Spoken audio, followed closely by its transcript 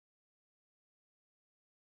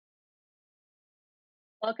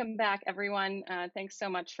Welcome back, everyone. Thanks so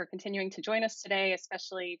much for continuing to join us today,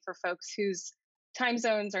 especially for folks whose time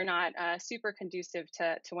zones are not super conducive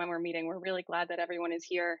to when we're meeting. We're really glad that everyone is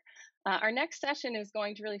here. Our next session is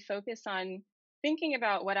going to really focus on thinking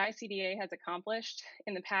about what ICDA has accomplished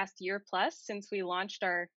in the past year plus since we launched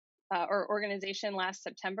our organization last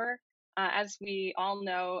September. As we all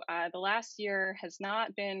know, the last year has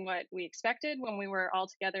not been what we expected when we were all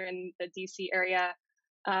together in the DC area.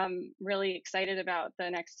 Really excited about the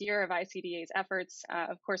next year of ICDA's efforts.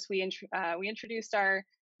 Of course, we introduced our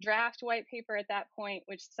draft white paper at that point,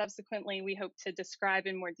 which subsequently we hope to describe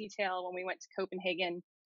in more detail when we went to Copenhagen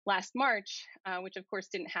last March, which of course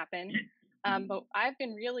didn't happen. But I've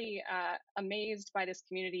been really amazed by this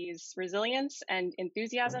community's resilience and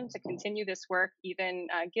enthusiasm to continue this work, even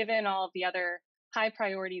given all of the other high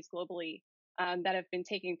priorities globally that have been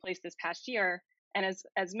taking place this past year. And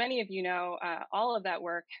as many of you know, all of that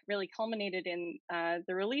work really culminated in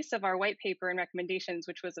the release of our white paper and recommendations,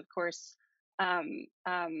 which was, of course,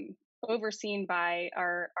 overseen by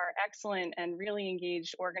our excellent and really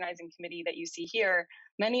engaged organizing committee that you see here.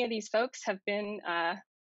 Many of these folks have been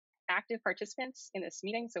active participants in this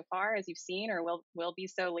meeting so far, as you've seen, or will be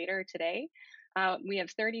so later today. We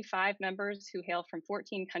have 35 members who hail from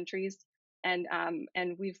 14 countries. And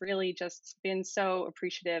we've really just been so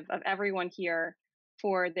appreciative of everyone here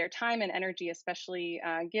for their time and energy, especially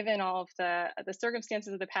given all of the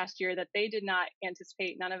circumstances of the past year that they did not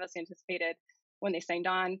anticipate. None of us anticipated when they signed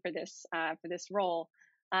on for this role.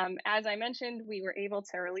 As I mentioned, we were able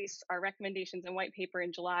to release our recommendations and white paper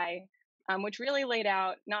in July, which really laid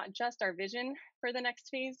out not just our vision for the next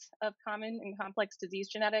phase of common and complex disease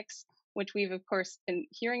genetics, which we've of course been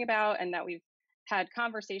hearing about and that we've had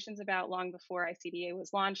conversations about long before ICDA was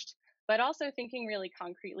launched, but also thinking really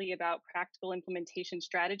concretely about practical implementation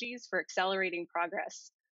strategies for accelerating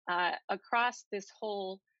progress across this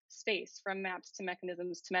whole space, from maps to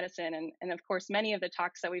mechanisms to medicine. And of course, many of the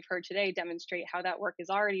talks that we've heard today demonstrate how that work is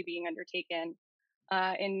already being undertaken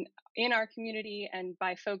in our community and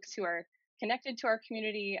by folks who are connected to our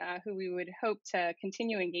community, who we would hope to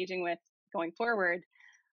continue engaging with going forward.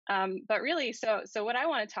 But really, so what I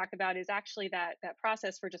want to talk about is actually that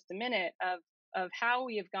process for just a minute of how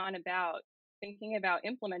we have gone about thinking about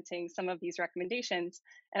implementing some of these recommendations.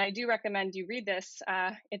 And I do recommend you read this.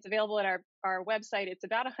 It's available at our website. It's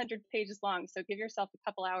about 100 pages long, so give yourself a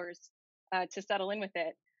couple hours to settle in with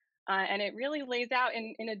it. And it really lays out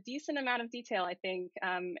in a decent amount of detail, I think,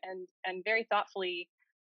 and very thoughtfully,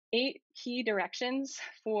 8 key directions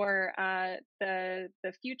for the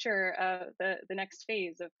future of the next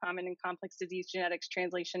phase of common and complex disease genetics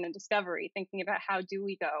translation and discovery, thinking about how do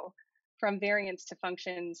we go from variants to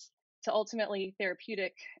functions to ultimately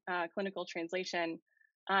therapeutic clinical translation.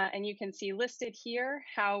 And you can see listed here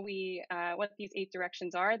how what these 8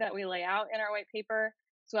 directions are that we lay out in our white paper,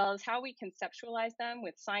 as well as how we conceptualize them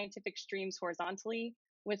with scientific streams horizontally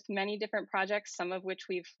with many different projects, some of which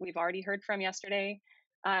we've already heard from yesterday,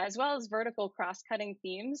 as well as vertical cross-cutting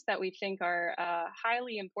themes that we think are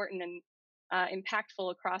highly important and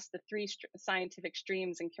impactful across the 3 scientific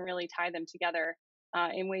streams and can really tie them together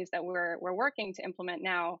in ways that we're working to implement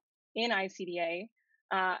now in ICDA.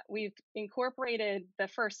 We've incorporated the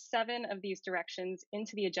first 7 of these directions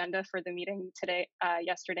into the agenda for the meeting today,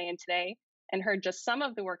 yesterday and today, and heard just some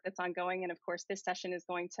of the work that's ongoing. And of course, this session is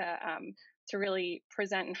going to really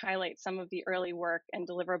present and highlight some of the early work and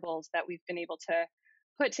deliverables that we've been able to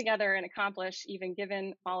put together and accomplish, even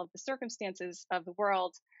given all of the circumstances of the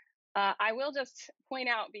world. I will just point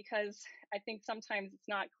out, because I think sometimes it's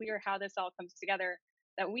not clear how this all comes together,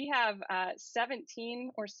 that we have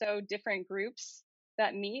 17 or so different groups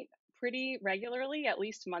that meet pretty regularly, at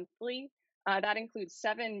least monthly. That includes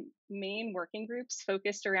 7 main working groups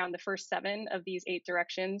focused around the first 7 of these 8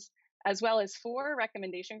 directions, as well as 4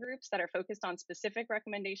 recommendation groups that are focused on specific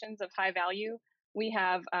recommendations of high value. We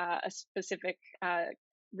have a specific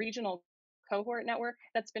regional cohort network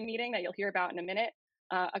that's been meeting that you'll hear about in a minute,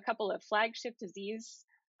 a couple of flagship disease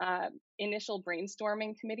initial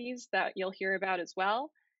brainstorming committees that you'll hear about as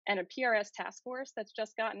well, and a PRS task force that's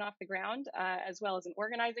just gotten off the ground, as well as an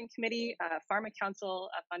organizing committee, a pharma council,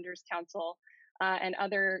 a funders council, and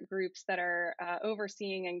other groups that are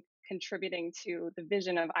overseeing and contributing to the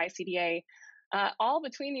vision of ICDA. All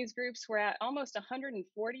between these groups, we're at almost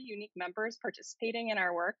 140 unique members participating in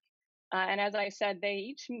our work. And as I said, they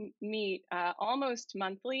each meet almost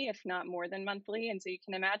monthly, if not more than monthly. And so you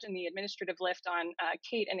can imagine the administrative lift on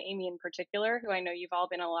Kate and Amy in particular, who I know you've all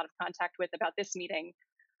been in a lot of contact with about this meeting.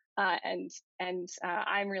 And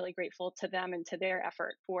I'm really grateful to them and to their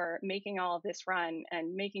effort for making all of this run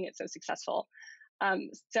and making it so successful.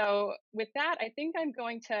 So with that, I think I'm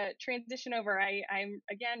going to transition over. I'm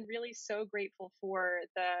again really so grateful for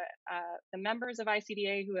the members of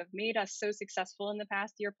ICDA who have made us so successful in the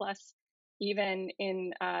past year plus, even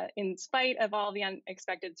in spite of all the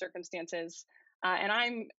unexpected circumstances. And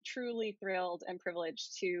I'm truly thrilled and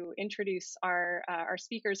privileged to introduce our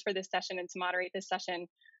speakers for this session and to moderate this session.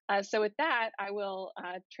 So with that, I will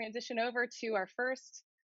transition over to our first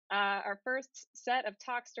set of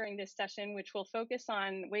talks during this session, which will focus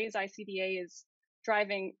on ways ICDA is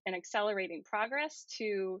driving and accelerating progress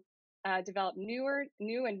to develop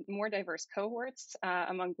new and more diverse cohorts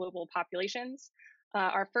among global populations.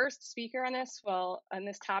 Our first speaker on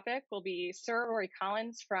this topic will be Sir Rory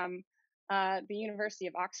Collins from the University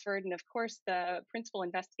of Oxford, and of course the principal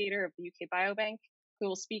investigator of the UK Biobank, who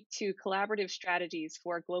will speak to collaborative strategies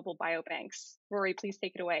for global biobanks. Rory, please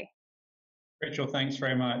take it away. Rachel, thanks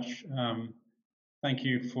very much. Thank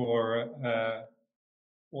you for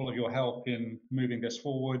all of your help in moving this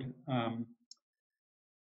forward.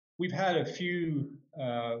 We've had a few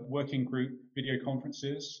working group video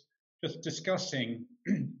conferences just discussing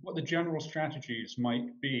what the general strategies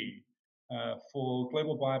might be for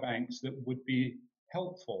global biobanks that would be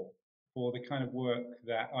helpful for the kind of work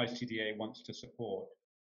that ICDA wants to support.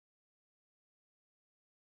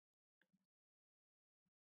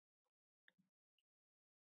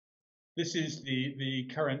 This is the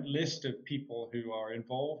current list of people who are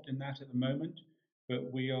involved in that at the moment,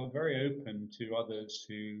 but we are very open to others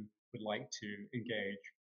who would like to engage.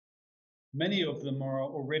 Many of them are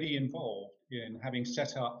already involved in having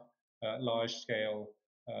set up large-scale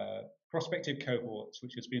prospective cohorts,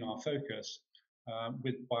 which has been our focus,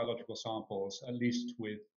 with biological samples, at least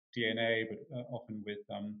with DNA, but often with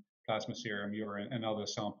plasma serum, urine, and other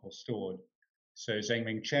samples stored. So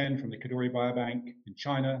Zhengming Chen from the Kadoorie Biobank in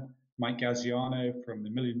China, Mike Gaziano from the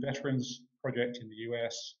Million Veterans Project in the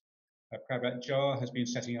US, Prabhat Jha has been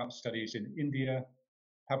setting up studies in India,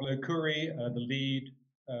 Pablo Curi, the lead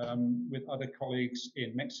with other colleagues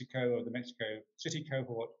in Mexico, or the Mexico City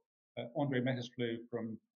cohort, André Metesbleu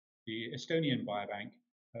from the Estonian Biobank,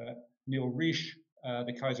 Neale Risch,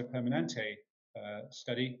 the Kaiser Permanente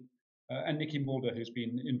study, and Nicki Mulder, who's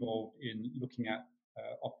been involved in looking at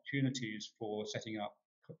opportunities for setting up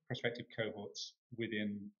prospective cohorts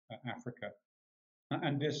within Africa.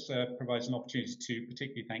 And this provides an opportunity to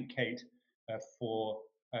particularly thank Kate for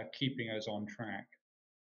keeping us on track.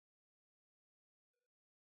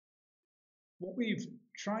 What we've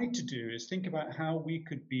tried to do is think about how we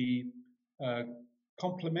could be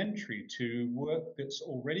complementary to work that's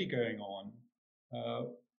already going on,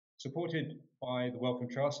 supported by the Wellcome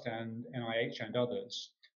Trust and NIH and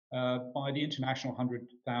others, by the International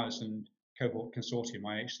 100,000 Cohort Consortium,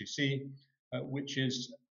 IHCC, which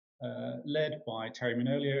is led by Terry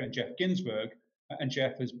Manolio and Jeff Ginsberg, and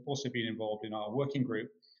Jeff has also been involved in our working group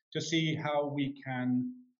to see how we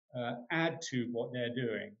can add to what they're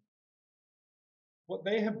doing. What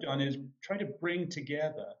they have done is try to bring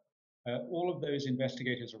together all of those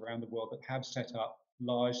investigators around the world that have set up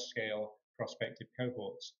large-scale prospective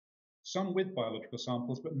cohorts, some with biological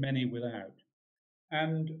samples, but many without.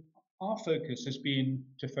 And our focus has been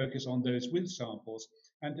to focus on those with samples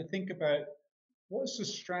and to think about what's the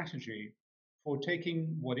strategy for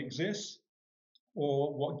taking what exists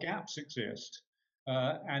or what gaps exist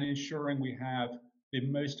and ensuring we have the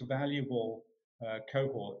most valuable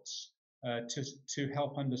cohorts to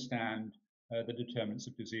help understand the determinants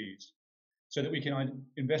of disease, so that we can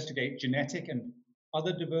investigate genetic and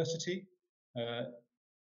other diversity,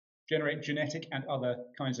 generate genetic and other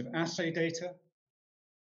kinds of assay data,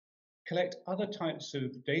 collect other types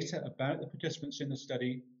of data about the participants in the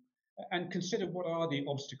study, and consider what are the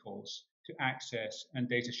obstacles to access and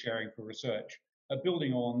data sharing for research,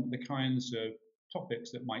 building on the kinds of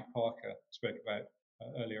topics that Mike Parker spoke about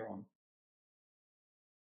earlier on.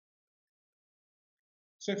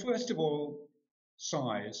 So first of all,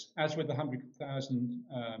 size. As with the 100,000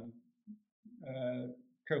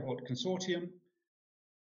 cohort consortium,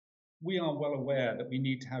 we are well aware that we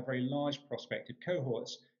need to have very large prospective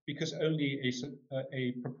cohorts because only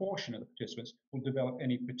a proportion of the participants will develop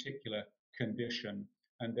any particular condition.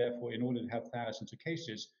 And therefore, in order to have thousands of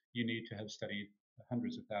cases, you need to have studied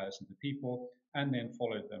hundreds of thousands of people and then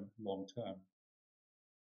followed them long term.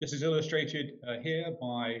 This is illustrated here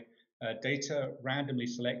by data randomly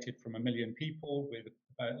selected from 1 million people with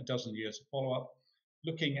about a dozen years of follow-up,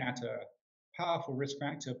 looking at a powerful risk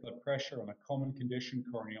factor, blood pressure, on a common condition,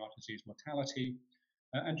 coronary heart disease mortality,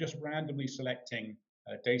 and just randomly selecting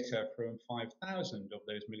data from 5,000 of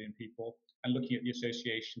those 1 million people and looking at the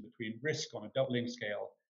association between risk on a doubling scale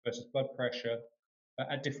versus blood pressure,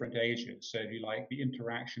 at different ages. So if you like, the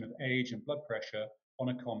interaction of age and blood pressure on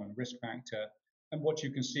a common risk factor. And what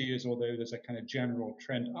you can see is, although there's a kind of general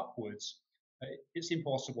trend upwards, it's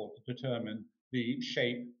impossible to determine the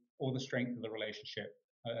shape or the strength of the relationship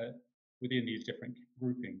within these different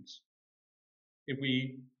groupings. If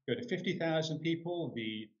we go to 50,000 people,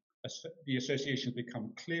 the associations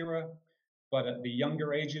become clearer, but at the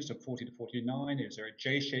younger ages of 40 to 49, is there a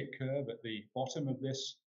J-shaped curve at the bottom of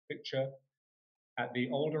this picture? At the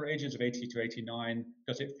older ages of 80 to 89,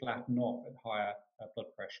 does it flatten off at higher blood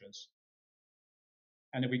pressures?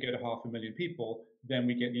 And if we go to 500,000 people, then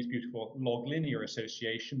we get these beautiful log linear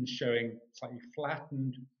associations showing slightly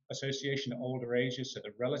flattened association at older ages. So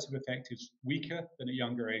the relative effect is weaker than at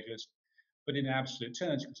younger ages. But in absolute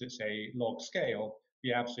terms, because it's a log scale,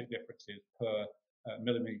 the absolute differences per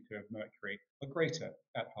millimeter of mercury are greater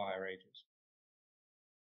at higher ages.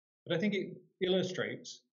 But I think it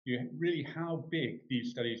illustrates really how big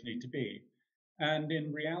these studies need to be, and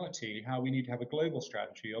in reality, how we need to have a global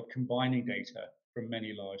strategy of combining data from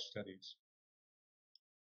many large studies.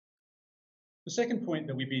 The second point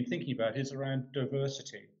that we've been thinking about is around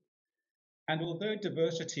diversity. And although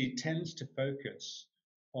diversity tends to focus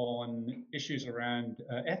on issues around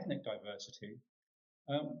ethnic diversity,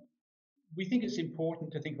 we think it's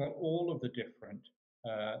important to think about all of the different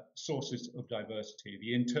sources of diversity,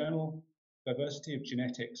 the internal diversity of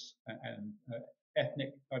genetics and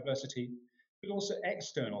ethnic diversity, but also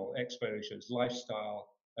external exposures, lifestyle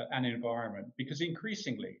and environment, because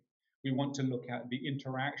increasingly we want to look at the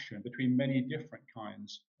interaction between many different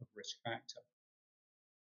kinds of risk factor.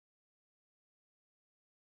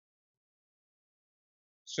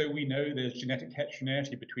 So we know there's genetic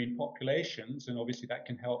heterogeneity between populations, and obviously that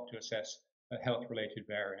can help to assess health-related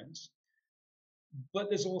variants. But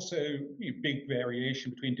there's also big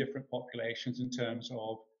variation between different populations in terms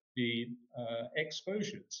of the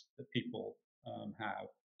exposures that people have.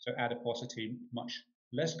 So adiposity, much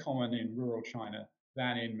less common in rural China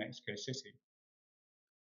than in Mexico City.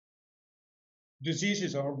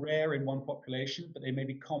 Diseases are rare in one population, but they may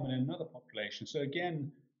be common in another population. So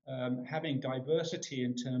again, having diversity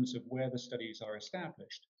in terms of where the studies are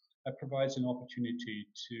established provides an opportunity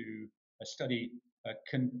to study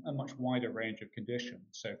a much wider range of conditions.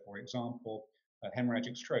 So, for example,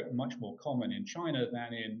 hemorrhagic stroke, much more common in China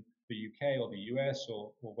than in the UK or the US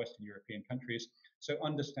or Western European countries. So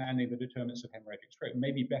understanding the determinants of hemorrhagic stroke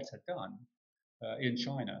may be better done in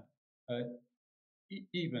China,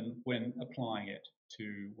 even when applying it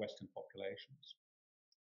to Western populations.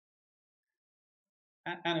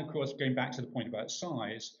 And of course, going back to the point about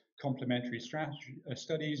size, complementary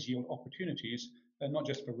studies yield opportunities, not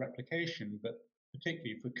just for replication, but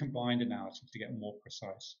particularly for combined analysis to get more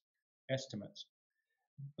precise estimates.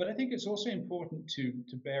 But I think it's also important to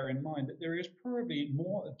bear in mind that there is probably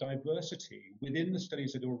more diversity within the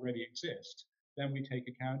studies that already exist than we take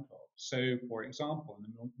account of. So, for example,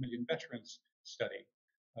 in the Million Veterans study,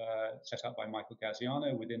 set up by Michael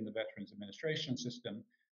Gaziano within the Veterans Administration System,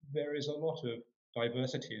 there is a lot of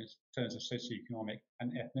diversity in terms of socioeconomic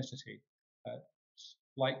and ethnicity.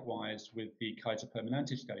 Likewise, with the Kaiser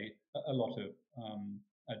Permanente study, a lot of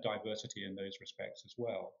diversity in those respects as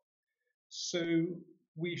well. So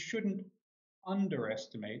we shouldn't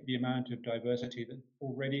underestimate the amount of diversity that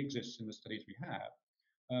already exists in the studies we have.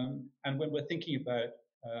 And when we're thinking about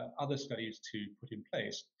other studies to put in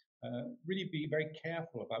place, really be very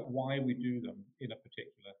careful about why we do them in a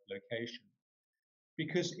particular location.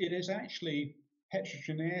 Because it is actually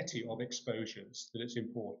heterogeneity of exposures that is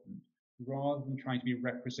important, rather than trying to be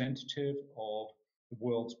representative of the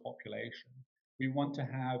world's population. We want to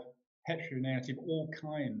have heterogeneity of all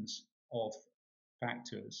kinds of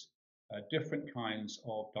factors, different kinds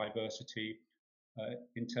of diversity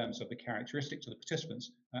in terms of the characteristics of the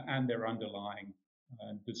participants and their underlying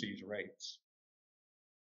disease rates.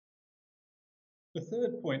 The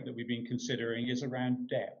third point that we've been considering is around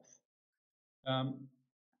depth.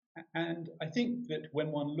 And I think that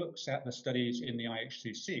when one looks at the studies in the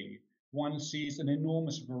IHCC, one sees an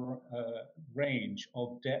enormous range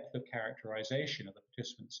of depth of characterization of the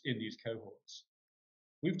participants in these cohorts.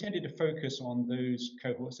 We've tended to focus on those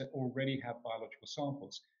cohorts that already have biological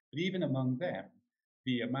samples, but even among them,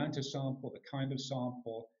 the amount of sample, the kind of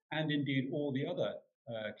sample, and indeed all the other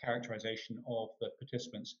characterization of the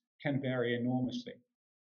participants can vary enormously.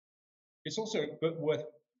 It's also worth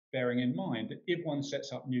bearing in mind that if one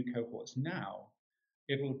sets up new cohorts now,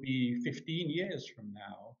 it'll be 15 years from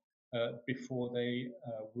now before they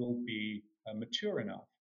will be mature enough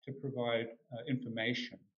to provide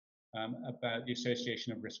information about the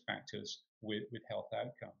association of risk factors with health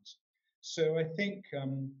outcomes. So I think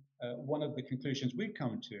one of the conclusions we've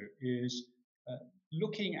come to is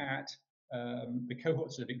looking at the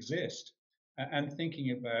cohorts that exist and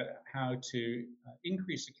thinking about how to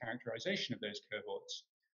increase the characterization of those cohorts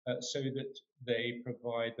so that they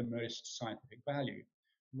provide the most scientific value,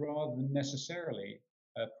 rather than necessarily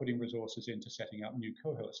putting resources into setting up new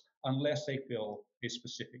cohorts unless they fill a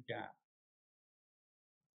specific gap.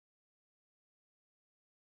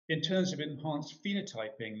 In terms of enhanced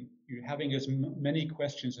phenotyping, you're having as many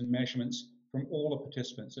questions and measurements from all the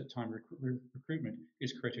participants at time recruitment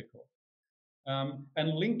is critical. And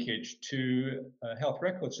linkage to health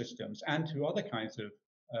record systems and to other kinds of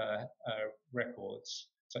records,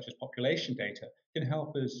 such as population data, can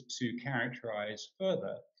help us to characterize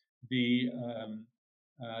further the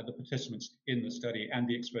participants in the study and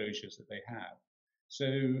the exposures that they have.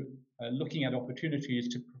 So looking at opportunities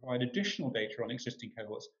to provide additional data on existing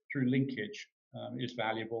cohorts through linkage is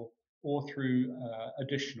valuable, or through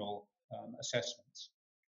additional assessments.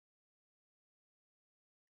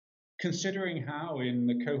 Considering how in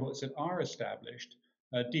the cohorts that are established,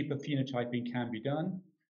 deeper phenotyping can be done,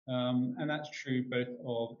 and that's true both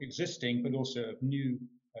of existing but also of new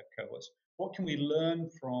cohorts. What can we learn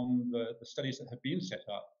from the studies that have been set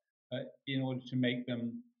up in order to make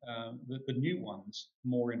them, the new ones,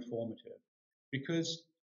 more informative? Because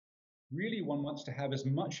really one wants to have as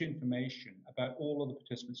much information about all of the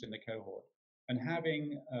participants in the cohort, and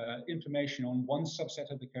having information on one subset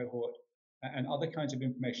of the cohort and other kinds of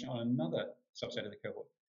information on another subset of the cohort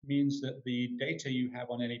means that the data you have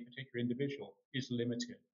on any particular individual is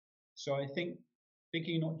limited. So I think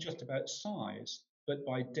thinking not just about size, but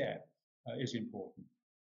by depth is important.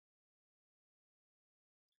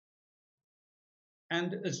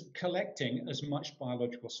 And as collecting as much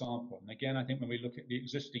biological sample. And again, I think when we look at the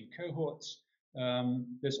existing cohorts,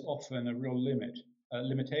 there's often a real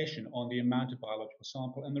limitation on the amount of biological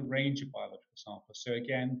sample and the range of biological samples. So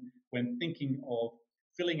again, when thinking of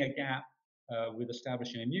filling a gap with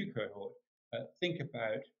establishing a new cohort, think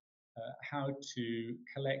about how to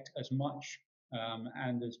collect as much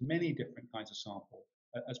and as many different kinds of sample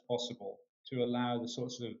as possible to allow the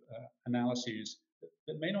sorts of analyses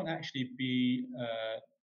that may not actually be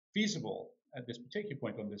feasible at this particular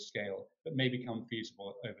point on this scale, but may become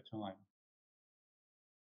feasible over time.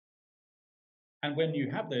 And when you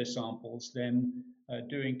have those samples, then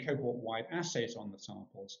doing cohort-wide assays on the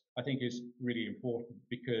samples, I think is really important,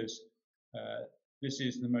 because this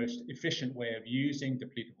is the most efficient way of using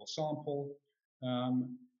depletable sample.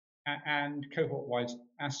 And cohort-wide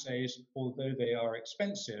assays, although they are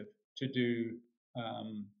expensive to do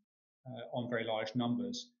on very large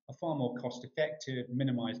numbers, are far more cost-effective,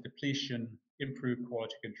 minimize depletion, improve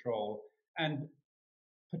quality control, and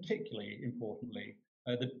particularly importantly,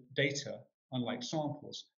 the data, unlike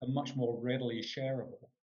samples, are much more readily shareable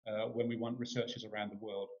when we want researchers around the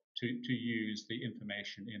world to use the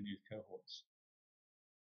information in these cohorts.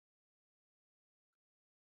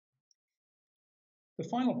 The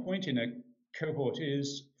final point in a cohort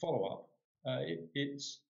is follow-up.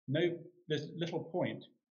 There's little point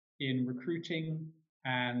in recruiting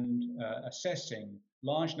and assessing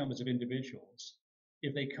large numbers of individuals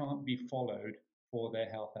if they can't be followed for their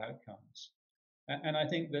health outcomes. And I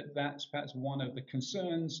think that that's perhaps one of the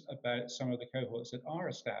concerns about some of the cohorts that are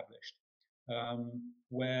established,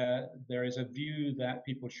 where there is a view that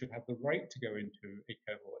people should have the right to go into a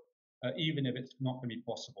cohort, even if it's not going to be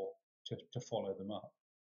possible to follow them up.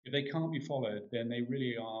 If they can't be followed, then they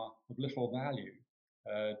really are of little value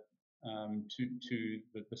to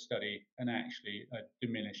the study, and actually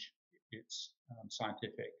diminish its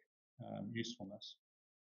scientific usefulness.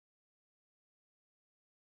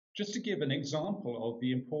 Just to give an example of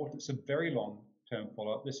the importance of very long-term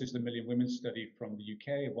follow-up, this is the Million Women study from the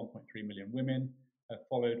UK of 1.3 million women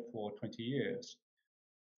followed for 20 years.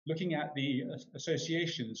 Looking at the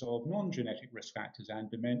associations of non-genetic risk factors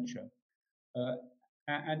and dementia,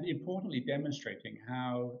 and importantly demonstrating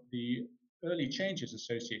how the early changes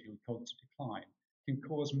associated with cognitive decline can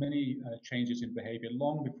cause many changes in behavior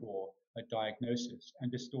long before a diagnosis,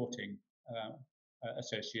 and distorting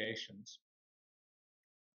associations.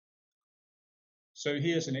 So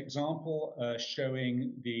here's an example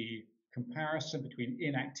showing the comparison between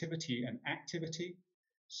inactivity and activity.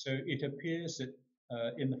 So it appears that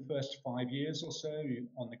in the first 5 years or so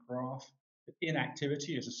on the graph,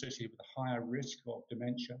 inactivity is associated with a higher risk of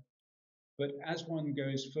dementia. But as one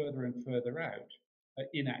goes further and further out,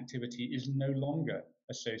 inactivity is no longer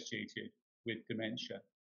associated with dementia,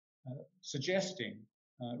 suggesting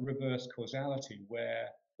reverse causality, where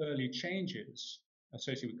early changes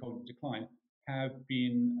associated with cognitive decline are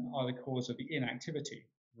the cause of the inactivity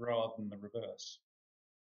rather than the reverse.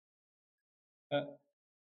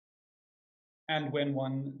 And when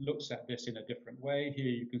one looks at this in a different way, here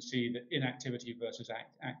you can see that inactivity versus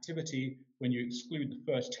activity, when you exclude the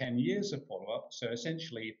first 10 years of follow-up, so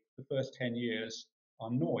essentially the first 10 years are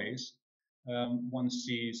noise, one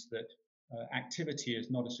sees that activity is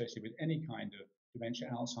not associated with any kind of dementia,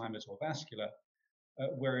 Alzheimer's or vascular,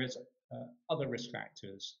 whereas other risk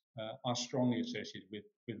factors are strongly associated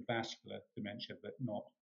with vascular dementia, but not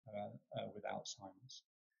with Alzheimer's.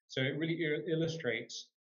 So it really illustrates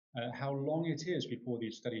how long it is before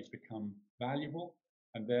these studies become valuable,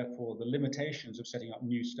 and therefore the limitations of setting up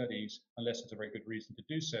new studies unless there's a very good reason to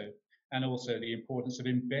do so, and also the importance of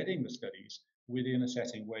embedding the studies within a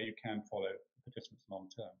setting where you can follow the participants long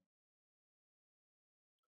term.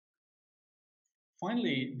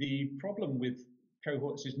 Finally, the problem with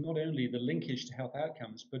cohorts is not only the linkage to health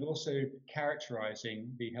outcomes, but also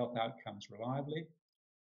characterizing the health outcomes reliably.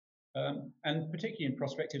 And particularly in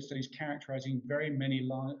prospective studies, characterizing very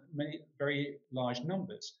large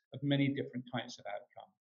numbers of many different types of outcome.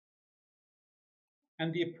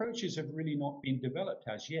 And the approaches have really not been developed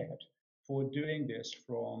as yet for doing this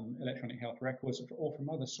from electronic health records or from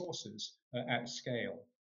other sources at scale.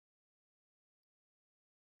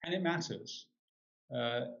 And it matters.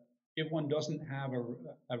 If one doesn't have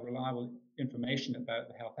a reliable information about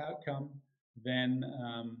the health outcome, then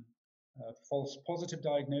false positive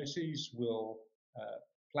diagnoses will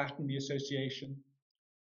flatten the association.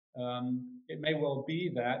 It may well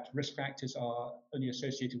be that risk factors are only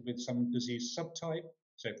associated with some disease subtype.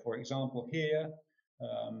 So, for example, here,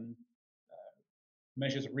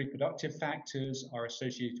 measures of reproductive factors are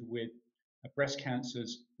associated with breast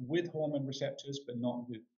cancers with hormone receptors, but not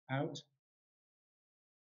without.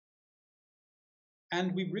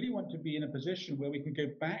 And we really want to be in a position where we can go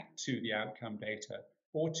back to the outcome data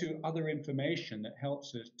or to other information that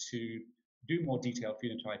helps us to do more detailed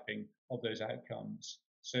phenotyping of those outcomes.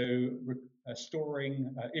 So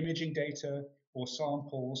storing imaging data or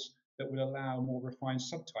samples that would allow more refined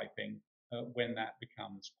subtyping when that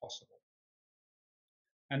becomes possible.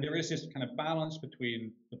 And there is this kind of balance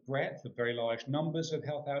between the breadth of very large numbers of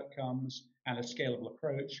health outcomes and a scalable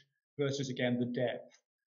approach versus, again, the depth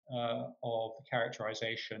of the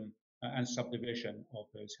characterization and subdivision of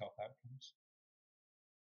those health outcomes.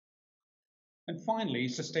 And finally,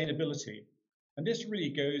 sustainability. And this really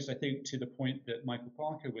goes, I think, to the point that Michael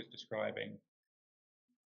Parker was describing,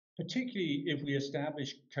 particularly if we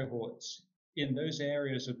establish cohorts in those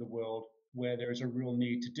areas of the world where there is a real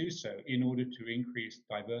need to do so in order to increase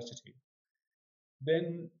diversity.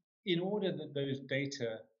 Then in order that those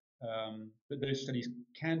data, that those studies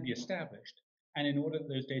can be established, and in order that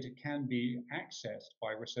those data can be accessed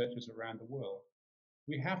by researchers around the world,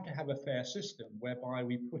 we have to have a fair system whereby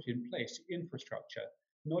we put in place infrastructure,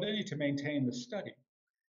 not only to maintain the study,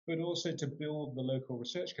 but also to build the local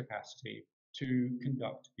research capacity to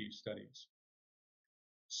conduct these studies.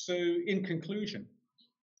 So in conclusion,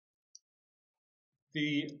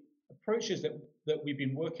 the approaches that we've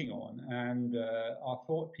been working on and our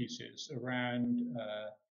thought pieces around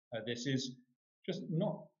this is just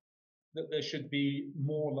not that there should be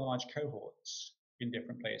more large cohorts in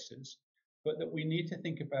different places, but that we need to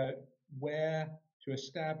think about where to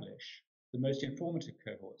establish the most informative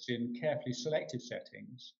cohorts in carefully selected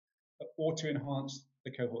settings, or to enhance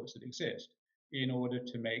the cohorts that exist in order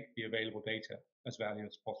to make the available data as valuable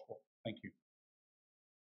as possible. Thank you.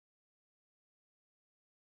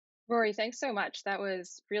 Rory, thanks so much. That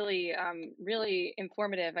was really, really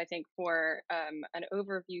informative, I think, for an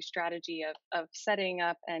overview strategy of setting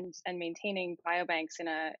up and maintaining biobanks in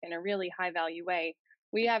a really high value way.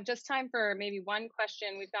 We have just time for maybe one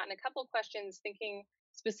question. We've gotten a couple questions thinking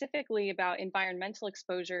specifically about environmental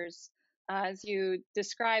exposures. As you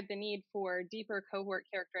described the need for deeper cohort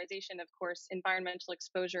characterization, of course, environmental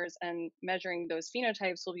exposures and measuring those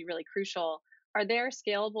phenotypes will be really crucial. Are there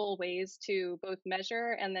scalable ways to both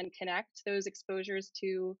measure and then connect those exposures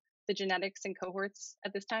to the genetics and cohorts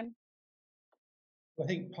at this time? I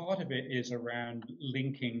think part of it is around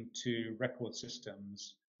linking to record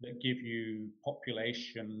systems that give you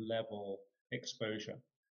population level exposure.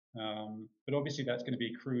 But obviously that's going to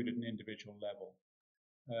be crude at an individual level.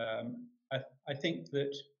 I think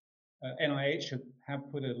that NIH have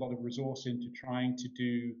put a lot of resource into trying to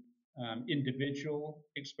do individual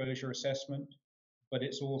exposure assessment, but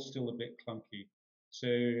it's all still a bit clunky. So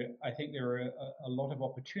I think there are a lot of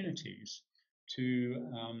opportunities to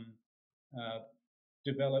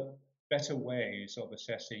develop better ways of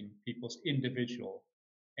assessing people's individual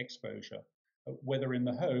exposure, whether in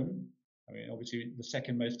the home. I mean, obviously the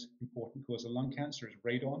second most important cause of lung cancer is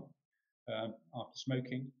radon. after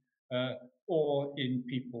smoking, or in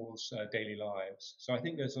people's daily lives. So I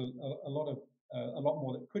think there's a lot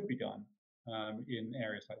more that could be done in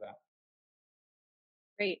areas like that.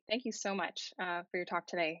 Great, thank you so much for your talk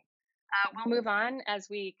today. We'll move on as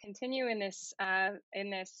we continue in this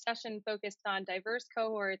session focused on diverse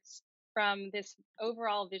cohorts from this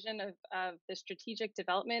overall vision of the strategic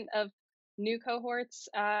development of new cohorts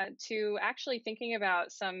to actually thinking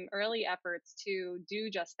about some early efforts to do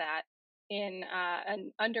just that in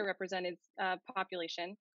an underrepresented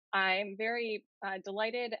population. I'm very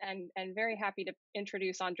delighted and very happy to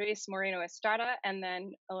introduce Andrés Moreno-Estrada and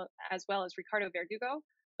then as well as Ricardo Verdugo,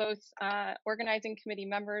 both organizing committee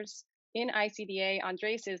members in ICDA.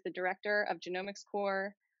 Andrés is the director of Genomics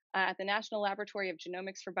Core at the National Laboratory of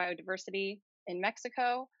Genomics for Biodiversity in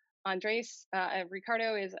Mexico.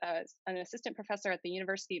 Ricardo is an assistant professor at the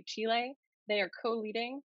University of Chile. They are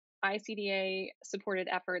co-leading ICDA supported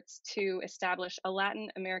efforts to establish a Latin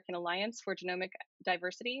American Alliance for Genomic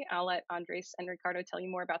Diversity. I'll let Andrés and Ricardo tell you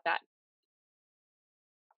more about that.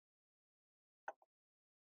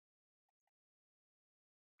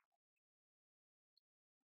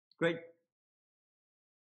 Great.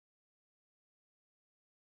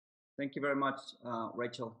 Thank you very much,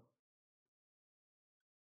 Rachel.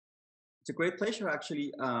 It's a great pleasure,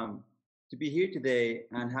 actually, to be here today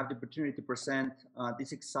and have the opportunity to present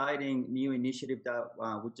this exciting new initiative that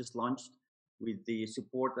we just launched with the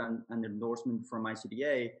support and endorsement from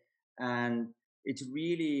ICDA. And it's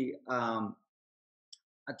really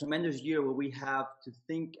a tremendous year where we have to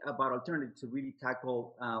think about alternatives to really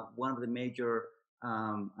tackle one of the major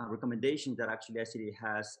recommendations that actually ICDA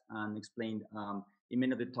has explained in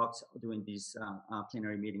many of the talks during this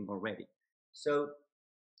plenary meeting already. So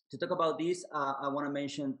to talk about this, I want to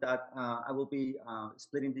mention that I will be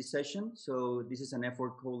splitting this session. So this is an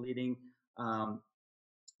effort co-leading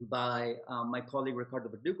by my colleague Ricardo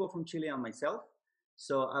Verdugo from Chile and myself.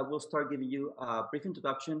 So I will start giving you a brief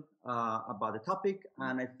introduction about the topic.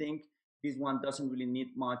 And I think this one doesn't really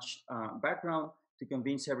need much background to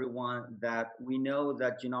convince everyone that we know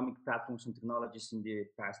that genomic platforms and technologies in the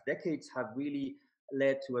past decades have really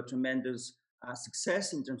led to a tremendous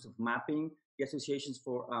success in terms of mapping the associations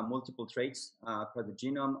for multiple traits across the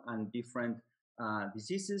genome and different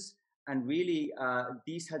diseases. And really,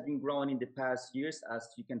 this has been growing in the past years, as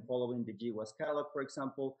you can follow in the GWAS catalog, for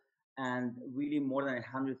example, and really more than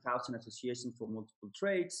 100,000 associations for multiple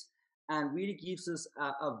traits, and really gives us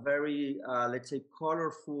a very, let's say,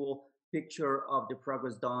 colorful picture of the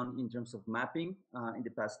progress done in terms of mapping in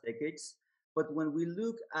the past decades. But when we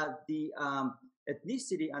look at the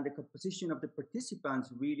ethnicity and the composition of the participants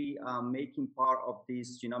really making part of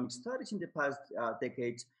these genomic studies in the past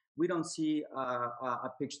decades, we don't see a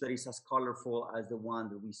picture that is as colorful as the one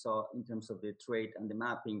that we saw in terms of the trait and the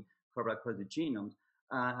mapping covered across the genome.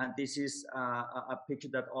 And this is a picture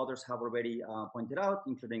that others have already pointed out,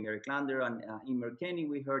 including Eric Lander and Emer Kenny.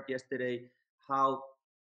 We heard yesterday how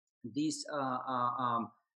this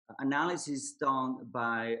analysis done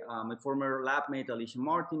by my former lab mate, Alicia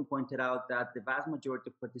Martin, pointed out that the vast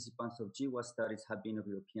majority of participants of GWAS studies have been of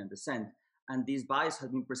European descent. And this bias has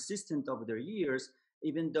been persistent over the years,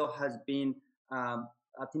 even though has been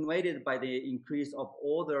attenuated by the increase of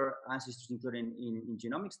other ancestors, including in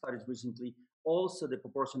genomic studies recently. Also, the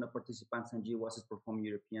proportion of participants in GWAS from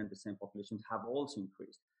European descent populations have also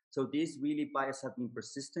increased. So this really bias has been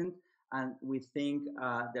persistent. And we think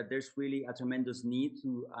that there's really a tremendous need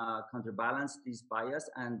to counterbalance this bias.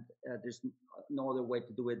 And there's no other way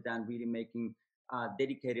to do it than really making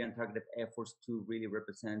dedicated and targeted efforts to really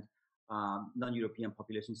represent non-European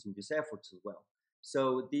populations in these efforts as well.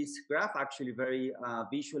 So this graph actually very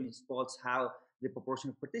visually spots how the proportion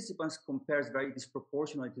of participants compares very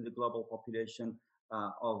disproportionately to the global population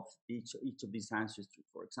of each of these ancestors,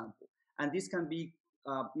 for example. And this can be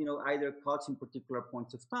either cuts in particular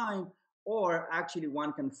points of time, or actually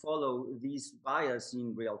one can follow these bias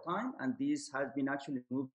in real time. And this has been actually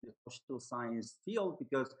moved to the social science field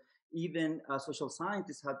because even social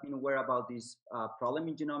scientists have been aware about this problem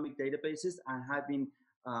in genomic databases and have been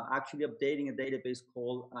actually updating a database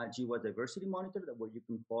called GWAS Diversity Monitor that where you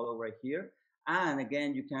can follow right here. And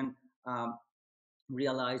again, you can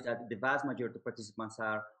realize that the vast majority of participants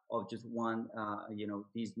are of just one,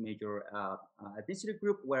 this major ethnicity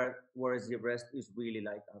group, whereas the rest is really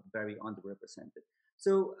like very underrepresented.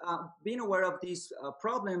 So being aware of this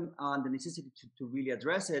problem and the necessity to really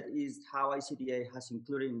address it is how ICDA has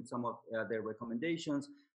included in some of their recommendations,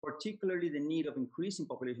 particularly the need of increasing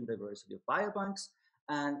population diversity of biobanks.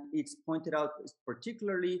 And it's pointed out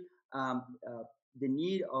particularly the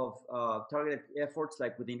need of targeted efforts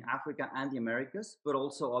like within Africa and the Americas, but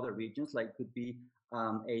also other regions like could be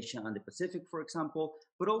Asia and the Pacific, for example,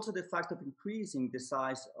 but also the fact of increasing the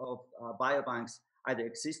size of biobanks, either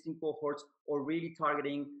existing cohorts or really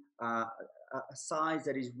targeting a size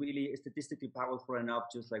that is really statistically powerful enough,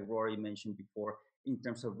 just like Rory mentioned before, in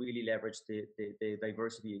terms of really leverage the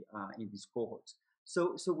diversity in these cohorts.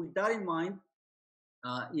 So with that in mind,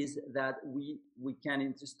 is that we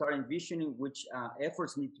can start envisioning which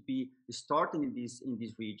efforts need to be starting in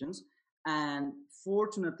these regions. And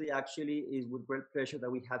fortunately, actually, is with great pleasure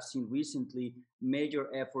that we have seen recently major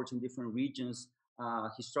efforts in different regions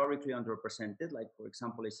historically underrepresented, like for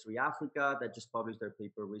example, H3 Africa that just published their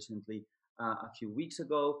paper recently a few weeks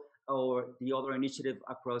ago, or the other initiative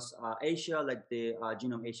across Asia, like the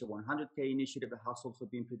Genome Asia 100K initiative that has also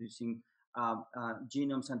been producing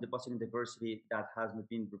genomes and depositing diversity that hasn't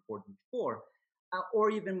been reported before. Or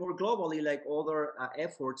even more globally, like other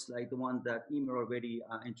efforts, like the one that Emer already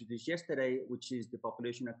introduced yesterday, which is the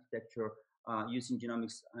population architecture using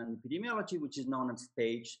genomics and epidemiology, which is known as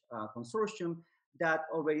STAGE consortium, that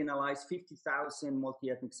already analyzed 50,000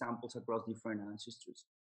 multi-ethnic samples across different ancestries.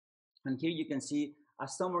 And here you can see a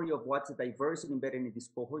summary of what's the diversity embedded in this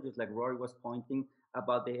cohort, just like Rory was pointing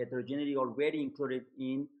about the heterogeneity already included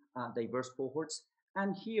in diverse cohorts.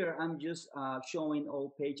 And here I'm just showing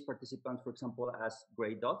all page participants, for example, as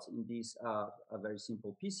gray dots in this a very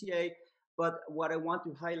simple PCA. But what I want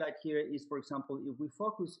to highlight here is, for example, if we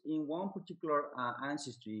focus in one particular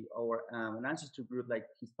ancestry or an ancestry group like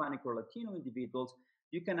Hispanic or Latino individuals,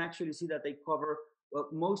 you can actually see that they cover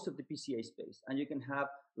most of the PCA space. And you can have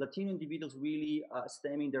Latino individuals really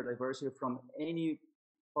stemming their diversity from any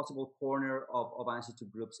possible corner of ancestry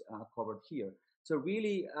groups covered here. So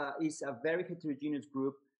really, it's a very heterogeneous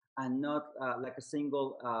group and not like a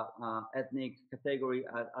single ethnic category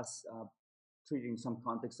as treated in some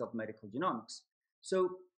context of medical genomics.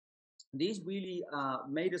 So this really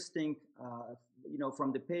made us think,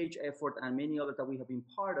 from the PAGE effort and many others that we have been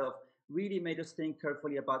part of, really made us think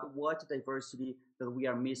carefully about what diversity that we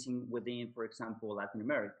are missing within, for example, Latin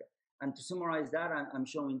America. And to summarize that, I'm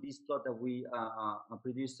showing this plot that we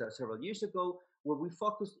produced several years ago, where we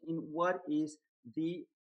focused in what is the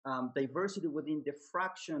diversity within the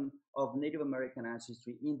fraction of Native American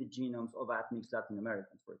ancestry in the genomes of ethnic Latin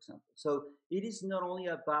Americans, for example. So it is not only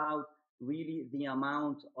about really the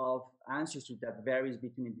amount of ancestry that varies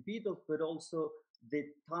between individuals, but also the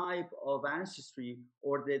type of ancestry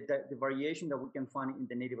or the variation that we can find in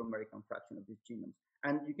the Native American fraction of these genomes.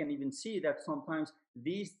 And you can even see that sometimes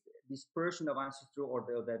this dispersion of ancestry or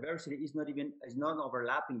the diversity is not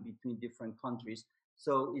overlapping between different countries.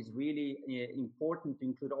 So it's really important to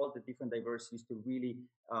include all the different diversities to really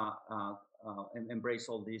embrace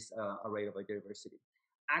all this array of diversity.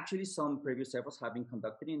 Actually, some previous efforts have been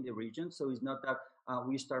conducted in the region, so it's not that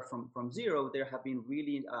we start from zero. There have been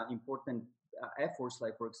really important efforts,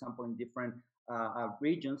 like for example, in different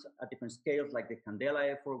regions at different scales, like the Candela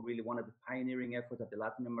effort, really one of the pioneering efforts at the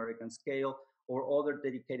Latin American scale, or other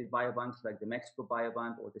dedicated biobanks like the Mexico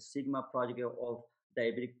Biobank or the Sigma project of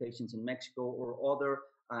diabetic patients in Mexico, or other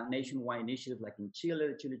nationwide initiatives like in Chile,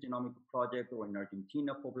 the Chile Genomic Project, or in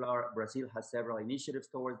Argentina, Poblar. Brazil has several initiatives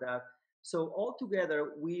towards that. So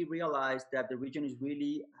altogether, we realized that the region is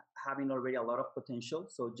really having already a lot of potential.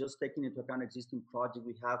 So just taking into account existing projects,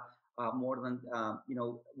 we have more than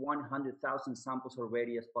 100,000 samples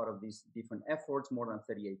already as part of these different efforts, more than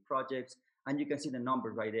 38 projects. And you can see the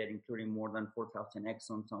numbers right there, including more than 4,000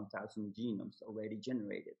 exons, 1,000 genomes already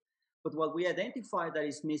generated. But what we identified that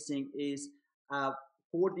is missing is a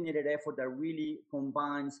coordinated effort that really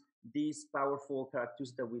combines these powerful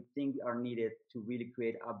characteristics that we think are needed to really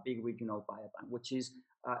create a big regional biobank, which is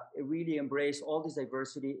really embrace all this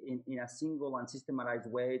diversity in a single and systematized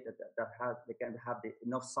way that can have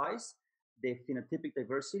enough size, the phenotypic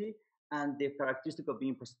diversity, and the characteristic of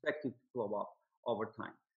being prospective to blow up over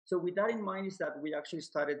time. So with that in mind is that we actually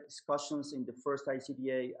started discussions in the first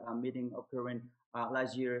ICDA meeting occurring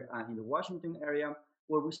last year in the Washington area,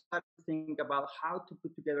 where we started to think about how to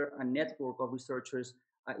put together a network of researchers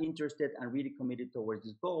interested and really committed towards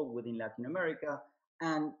this goal within Latin America.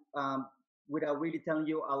 And without really telling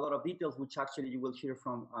you a lot of details, which actually you will hear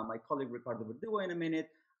from my colleague Ricardo Verdugo in a minute,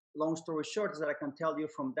 long story short is that I can tell you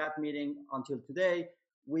from that meeting until today,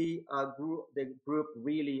 we grew the group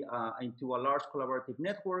really into a large collaborative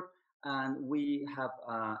network. And we have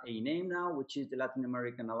a name now, which is the Latin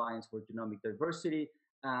American Alliance for Genomic Diversity,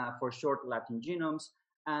 for short Latin Genomes.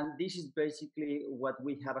 And this is basically what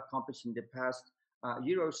we have accomplished in the past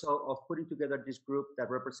year or so of putting together this group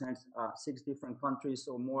that represents 6 different countries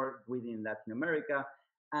or more within Latin America.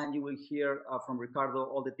 And you will hear from Ricardo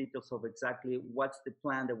all the details of exactly what's the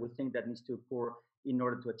plan that we think that needs to occur in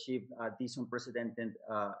order to achieve this unprecedented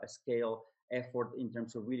scale effort in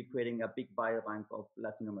terms of really creating a big biobank of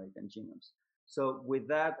Latin American genomes. So with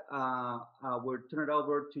that, we'll turn it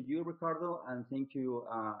over to you, Ricardo, and thank you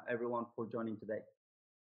everyone for joining today.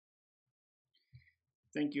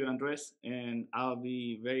 Thank you, Andrés, and I'll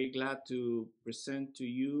be very glad to present to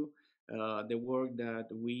you the work that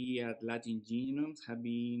we at Latin Genomes have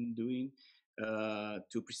been doing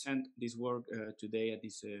to present this work today at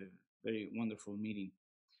this very wonderful meeting.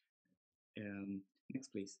 Next,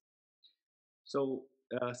 please. So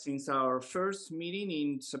since our first meeting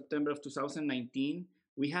in September of 2019,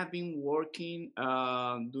 we have been working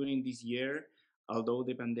during this year, although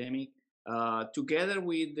the pandemic, together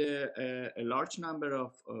with a large number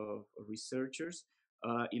of researchers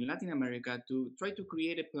in Latin America to try to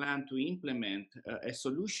create a plan to implement a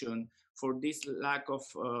solution for this lack of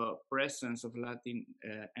presence of Latin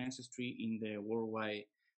ancestry in the worldwide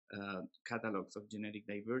catalogs of genetic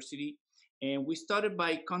diversity. And we started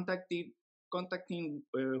by contacting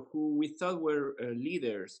who we thought were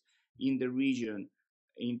leaders in the region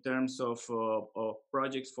in terms of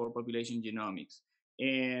projects for population genomics.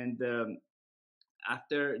 And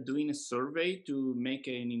after doing a survey to make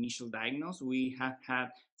an initial diagnosis, we have had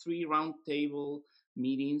 3 roundtable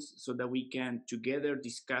meetings so that we can together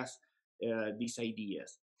discuss these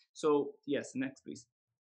ideas. So yes, next please.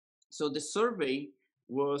 So the survey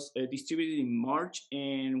was distributed in March,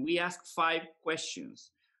 and we asked 5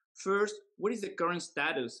 questions. First, what is the current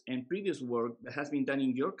status and previous work that has been done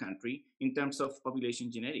in your country in terms of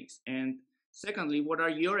population genetics? And secondly, what are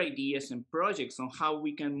your ideas and projects on how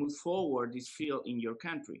we can move forward this field in your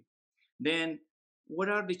country? Then, what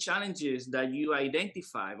are the challenges that you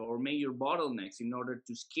identify or major bottlenecks in order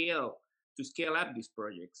to scale up these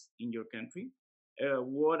projects in your country?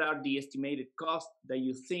 What are the estimated costs that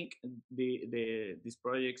you think these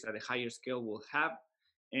projects at a higher scale will have?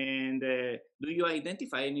 And do you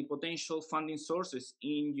identify any potential funding sources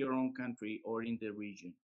in your own country or in the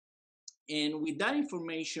region? And with that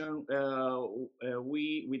information,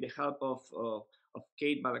 we, with the help of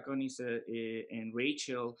Kate Balakonis and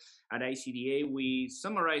Rachel at ICDA, we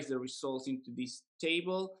summarized the results into this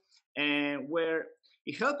table, and where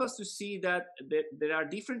it helped us to see that there are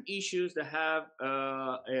different issues that have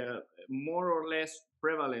more or less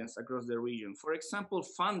prevalence across the region. For example,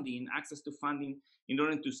 funding, access to funding in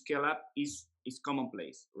order to scale up is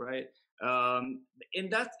commonplace, right? And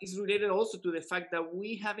that is related also to the fact that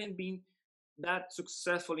we haven't been that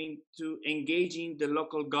successful into engaging the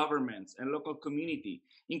local governments and local community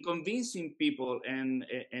in convincing people and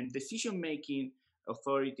decision-making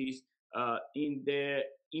authorities in the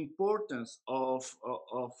importance of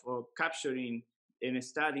capturing and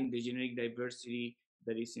studying the genetic diversity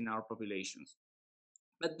that is in our populations.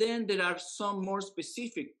 But then there are some more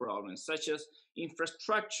specific problems, such as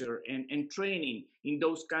infrastructure and training in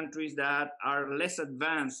those countries that are less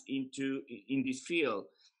advanced in this field.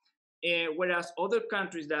 Whereas other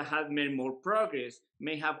countries that have made more progress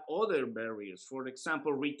may have other barriers, for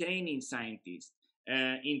example, retaining scientists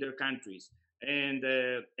in their countries, and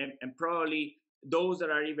probably those that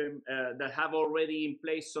are even that have already in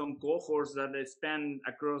place some cohorts that span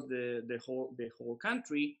across the whole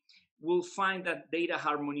country will find that data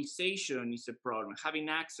harmonization is a problem. Having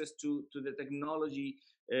access to the technology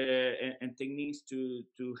and techniques to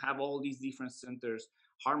have all these different centers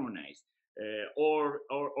harmonized. Or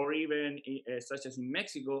even such as in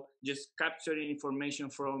Mexico, just capturing information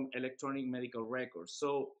from electronic medical records.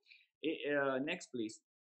 So next, please.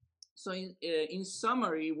 So in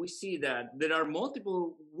summary, we see that there are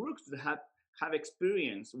multiple groups that have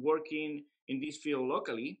experience working in this field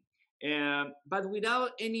locally, but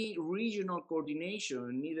without any regional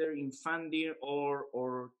coordination, neither in funding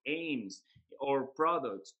or aims or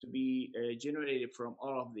products to be generated from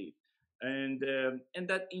all of this. And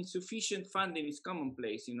that insufficient funding is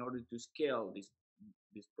commonplace in order to scale these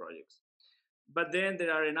projects. But then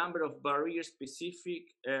there are a number of barrier-specific,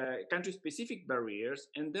 country-specific barriers,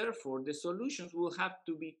 and therefore the solutions will have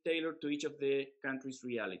to be tailored to each of the country's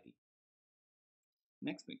reality.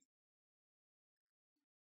 Next, please.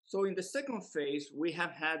 So in the second phase, we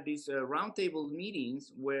have had these roundtable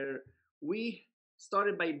meetings where we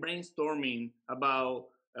started by brainstorming about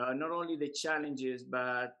not only the challenges,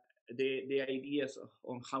 but the ideas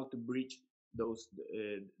on how to bridge those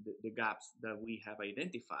the gaps that we have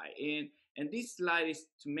identified. And this slide is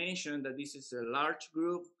to mention that this is a large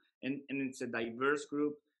group and it's a diverse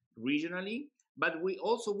group regionally, But we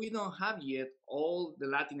don't have yet all the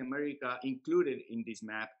Latin America included in this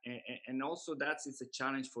map, and also it's a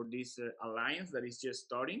challenge for this alliance that is just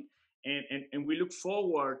starting, and we look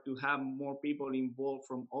forward to have more people involved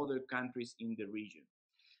from other countries in the region.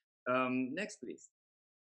 Next, please.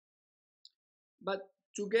 But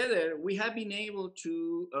together, we have been able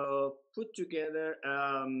to put together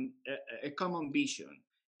a common vision.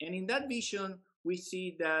 And in that vision, we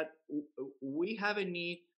see that we have a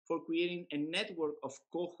need for creating a network of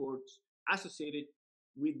cohorts associated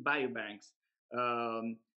with biobanks,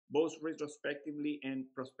 both retrospectively and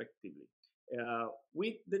prospectively.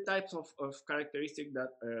 With the types of characteristics that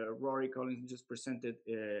Rory Collins just presented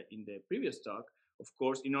in the previous talk, of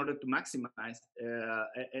course, in order to maximize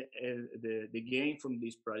the gain from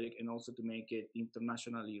this project and also to make it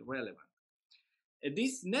internationally relevant.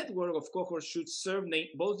 This network of cohorts should serve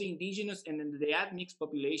both the indigenous and the ethnic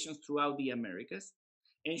populations throughout the Americas,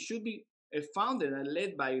 and should be founded and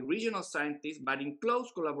led by regional scientists, but in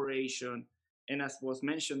close collaboration, and as was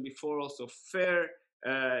mentioned before, also fair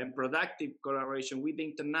and productive collaboration with the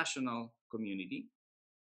international community.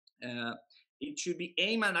 It should be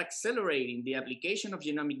aimed at accelerating the application of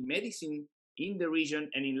genomic medicine in the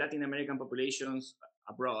region and in Latin American populations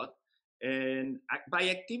abroad, and by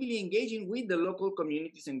actively engaging with the local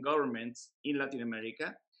communities and governments in Latin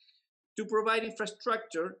America to provide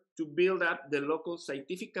infrastructure to build up the local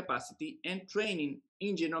scientific capacity and training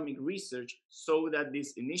in genomic research so that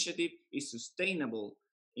this initiative is sustainable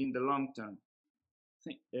in the long term.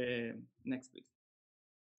 Next, please.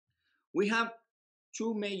 We have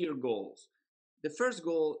two major goals. The first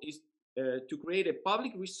goal is to create a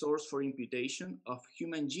public resource for imputation of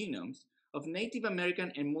human genomes of Native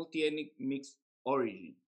American and multi-ethnic mixed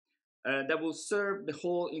origin that will serve the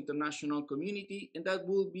whole international community, and that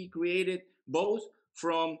will be created both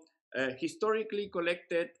from historically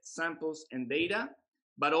collected samples and data,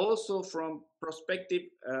 but also from prospective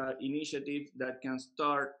initiatives that can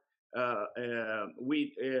start with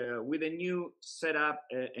a new setup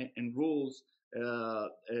and rules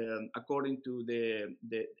according to the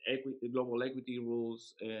global equity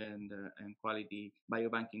rules and quality,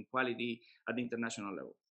 biobanking quality at the international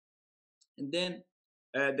level. And then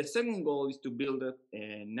the second goal is to build a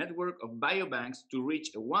network of biobanks to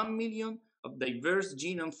reach 1 million of diverse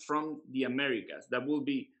genomes from the Americas that will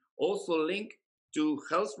be also linked to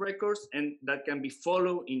health records and that can be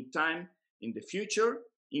followed in time in the future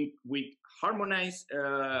with harmonized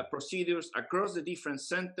procedures across the different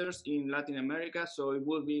centers in Latin America. So it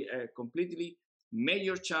will be a completely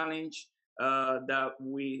major challenge that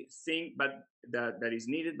we think, but that is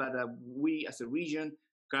needed, but that we as a region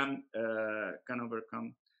can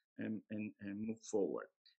overcome and move forward.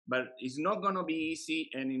 But it's not going to be easy.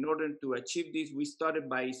 And in order to achieve this, we started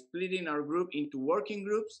by splitting our group into working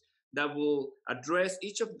groups that will address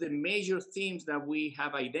each of the major themes that we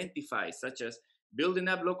have identified, such as building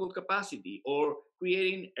up local capacity or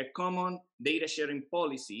creating a common data sharing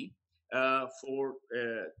policy to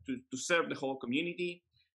serve the whole community,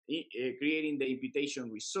 creating the imputation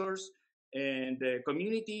resource, and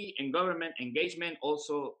community and government engagement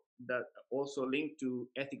also linked to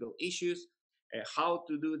ethical issues, how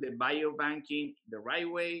to do the biobanking the right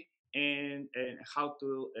way, and how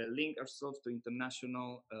to link ourselves to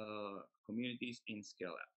international communities in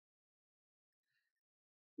scale up.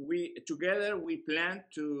 Together we plan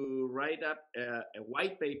to write up a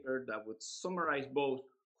white paper that would summarize both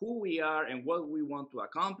who we are and what we want to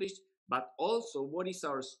accomplish, but also what is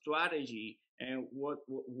our strategy and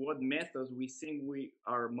what methods we think we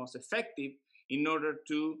are most effective in order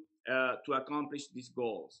to accomplish these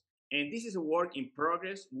goals. And this is a work in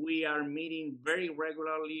progress. We are meeting very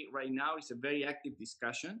regularly right now. It's a very active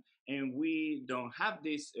discussion, and we don't have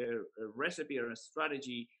this recipe or a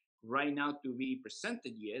strategy right now to be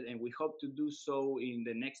presented yet, and we hope to do so in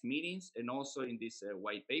the next meetings and also in this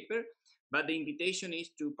white paper. But the invitation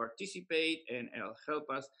is to participate and help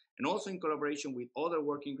us, and also in collaboration with other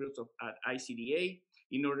working groups at ICDA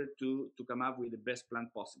in order to come up with the best plan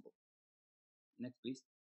possible. Next, please.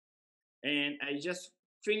 And I just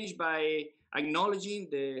finished by acknowledging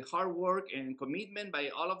the hard work and commitment by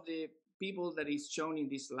all of the people that is shown in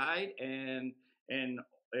this slide, and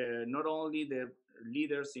not only the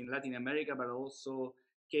leaders in Latin America, but also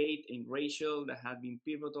Kate and Rachel that have been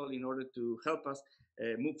pivotal in order to help us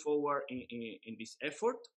move forward in this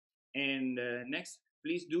effort. And next,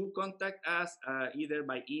 please do contact us either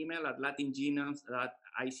by email at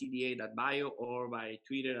latingenomes@icda.bio or by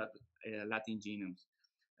Twitter at latingenomes.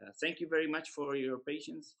 Thank you very much for your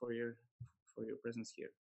patience, for your presence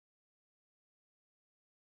here.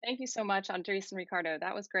 Thank you so much, Andres and Ricardo.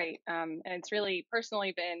 That was great. And it's really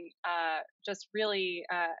personally been just really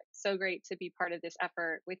so great to be part of this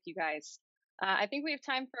effort with you guys. I think we have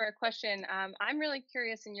time for a question. I'm really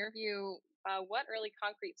curious, in your view, what really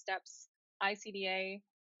concrete steps ICDA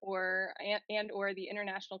or the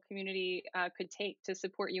international community could take to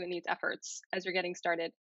support you in these efforts as you're getting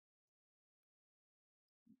started?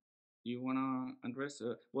 You wanna address?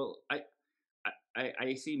 Well,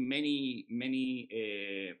 I see many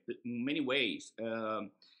ways.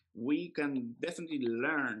 We can definitely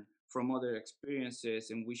learn from other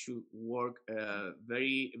experiences, and we should work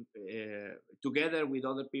very together with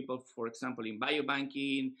other people. For example, in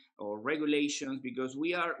biobanking or regulations, because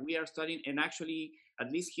we are studying, and actually,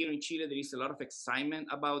 at least here in Chile, there is a lot of excitement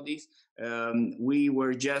about this. We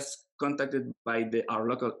were just contacted by our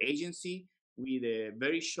local agency with a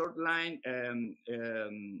very short line.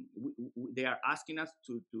 They are asking us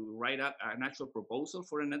to write up an actual proposal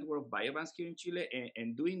for a network of biobanks here in Chile,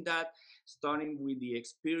 and doing that, starting with the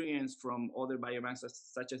experience from other biobanks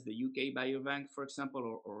such as the UK biobank, for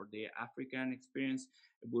example, or the African experience,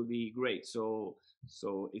 would be great. So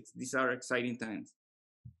these are exciting times.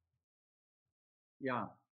 Yeah.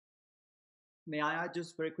 May I add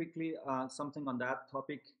just very quickly something on that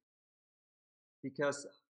topic? Because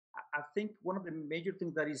I think one of the major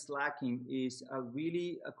things that is lacking is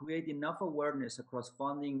really create enough awareness across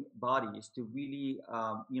funding bodies to really,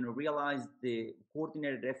 realize the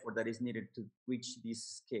coordinated effort that is needed to reach this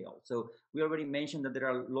scale. So we already mentioned that there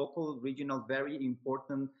are local, regional, very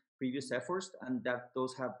important previous efforts, and that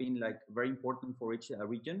those have been like very important for each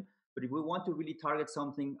region. But if we want to really target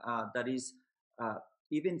something that is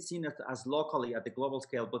even seen as locally at the global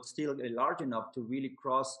scale, but still large enough to really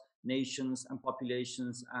cross nations and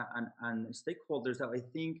populations and stakeholders, that I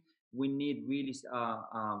think we need really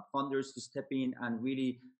funders to step in and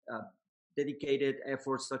really dedicated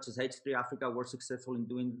efforts such as H3 Africa were successful in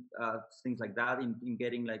doing things like that, in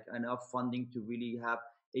getting like enough funding to really have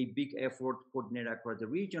a big effort coordinated across the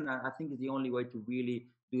region. And I think it's the only way to really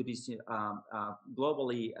do this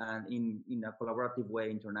globally and in a collaborative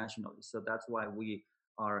way internationally. So that's why we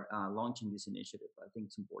are launching this initiative. I think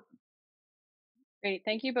it's important. Great.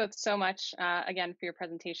 Thank you both so much again for your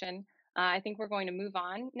presentation. I think we're going to move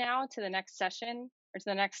on now to the next session, or to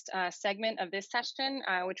the next segment of this session,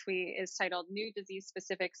 which is titled New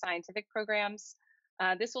Disease-Specific Scientific Programs.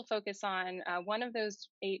 This will focus on one of those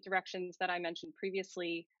 8 directions that I mentioned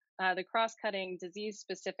previously, the cross-cutting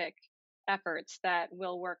disease-specific efforts that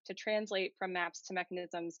will work to translate from maps to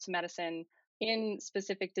mechanisms to medicine in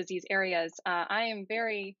specific disease areas. I am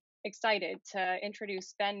very excited to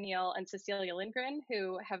introduce Ben, Neale, and Cecilia Lindgren,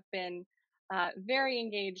 who have been very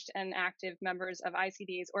engaged and active members of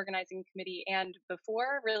ICDA's organizing committee, and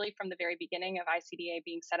before, really from the very beginning of ICDA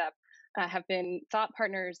being set up, have been thought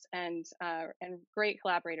partners and great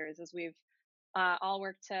collaborators as we've all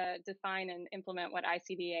worked to define and implement what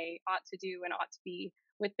ICDA ought to do and ought to be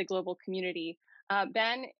with the global community.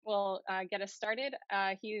 Ben will get us started.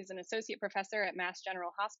 He is an associate professor at Mass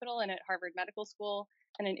General Hospital and at Harvard Medical School,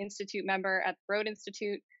 and an institute member at the Broad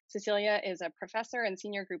Institute. Cecilia is a professor and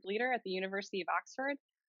senior group leader at the University of Oxford.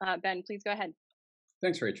 Ben, please go ahead.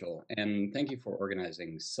 Thanks, Rachel, and thank you for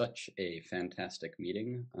organizing such a fantastic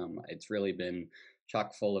meeting. It's really been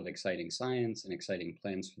chock full of exciting science and exciting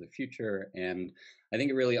plans for the future, and I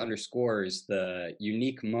think it really underscores the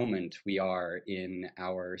unique moment we are in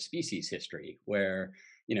our species history, where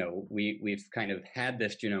we've kind of had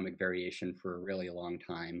this genomic variation for a really long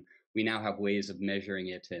time. We now have ways of measuring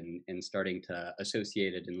it and starting to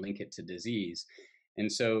associate it and link it to disease. And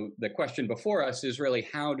so the question before us is really,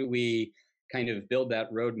 how do we kind of build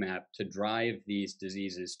that roadmap to drive these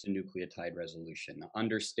diseases to nucleotide resolution,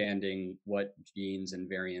 understanding what genes and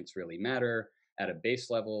variants really matter at a base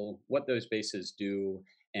level, what those bases do,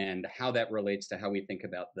 and how that relates to how we think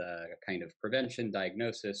about the kind of prevention,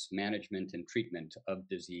 diagnosis, management, and treatment of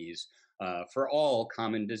disease for all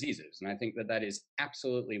common diseases. And I think that is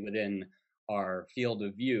absolutely within our field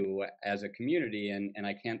of view as a community, and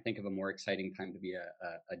I can't think of a more exciting time to be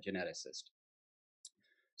a geneticist.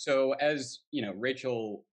 So as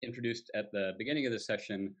Rachel introduced at the beginning of the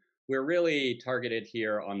session, we're really targeted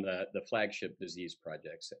here on the flagship disease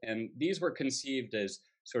projects. And these were conceived as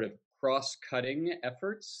sort of cross-cutting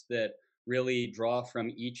efforts that really draw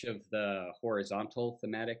from each of the horizontal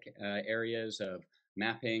thematic areas of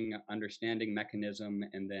mapping, understanding mechanism,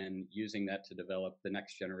 and then using that to develop the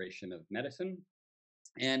next generation of medicine.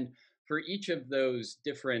 And for each of those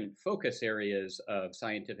different focus areas of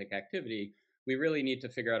scientific activity, we really need to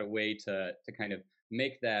figure out a way to kind of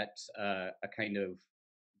make that a kind of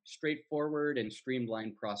straightforward and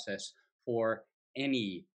streamlined process for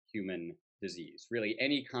any human disease. Really,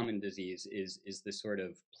 any common disease is the sort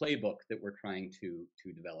of playbook that we're trying to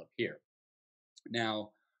develop here.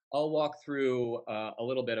 Now, I'll walk through a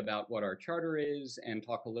little bit about what our charter is and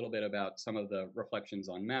talk a little bit about some of the reflections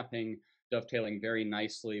on mapping, dovetailing very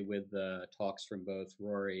nicely with the talks from both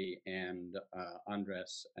Rory and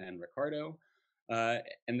Andrés and Ricardo.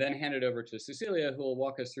 And then hand it over to Cecilia, who will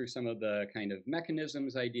walk us through some of the kind of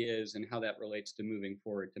mechanisms, ideas, and how that relates to moving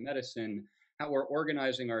forward to medicine, how we're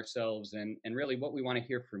organizing ourselves, and really what we want to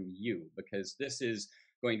hear from you, because this is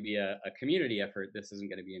going to be a community effort. This isn't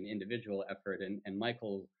going to be an individual effort. And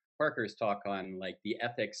Michael Parker's talk on like the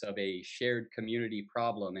ethics of a shared community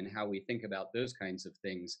problem and how we think about those kinds of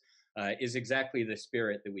things is exactly the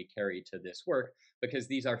spirit that we carry to this work, because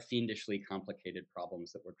these are fiendishly complicated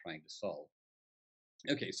problems that we're trying to solve.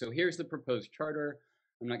 Okay, so here's the proposed charter.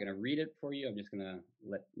 I'm not going to read it for you. I'm just going to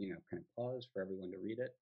let, kind of pause for everyone to read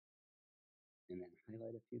it and then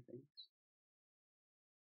highlight a few things.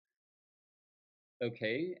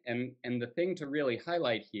 Okay, and the thing to really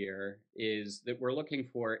highlight here is that we're looking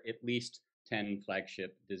for at least 10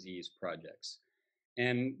 flagship disease projects.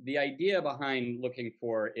 And the idea behind looking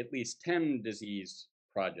for at least 10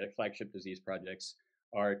 flagship disease projects,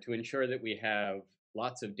 are to ensure that we have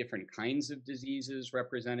lots of different kinds of diseases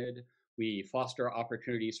represented. We foster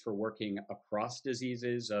opportunities for working across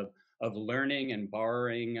diseases, of learning and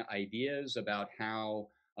borrowing ideas about how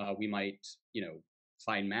we might,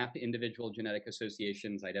 find map individual genetic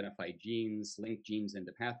associations, identify genes, link genes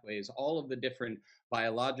into pathways, all of the different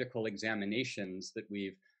biological examinations that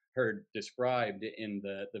we've heard described in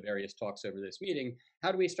the various talks over this meeting.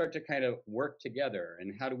 How do we start to kind of work together,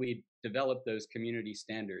 and how do we develop those community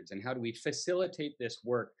standards, and how do we facilitate this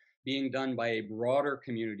work being done by a broader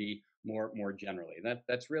community more generally?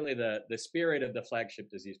 That's really the spirit of the flagship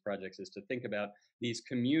disease projects, is to think about these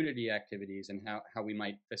community activities and how we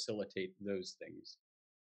might facilitate those things.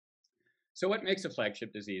 So what makes a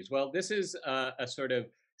flagship disease? Well, this is a sort of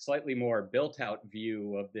slightly more built-out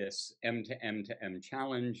view of this M to M to M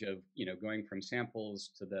challenge of, going from samples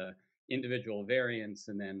to the individual variants,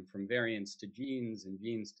 and then from variants to genes, and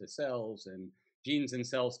genes to cells, and genes and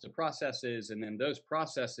cells to processes, and then those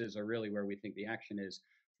processes are really where we think the action is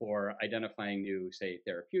for identifying new, say,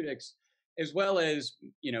 therapeutics, as well as,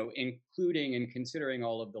 including and considering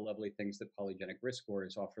all of the lovely things that polygenic risk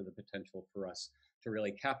scores offer the potential for us to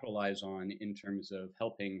really capitalize on in terms of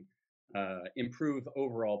helping improve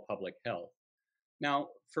overall public health. Now,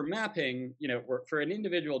 for mapping, for an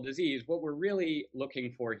individual disease, what we're really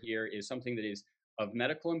looking for here is something that is of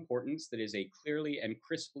medical importance, that is a clearly and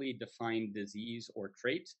crisply defined disease or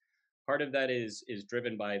trait. Part of that is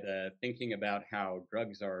driven by the thinking about how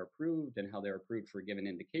drugs are approved and how they're approved for a given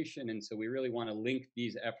indication. And so we really want to link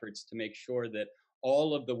these efforts to make sure that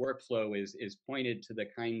all of the workflow is pointed to the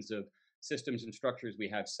kinds of systems and structures we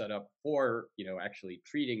have set up for, actually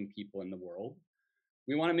treating people in the world.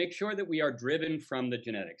 We want to make sure that we are driven from the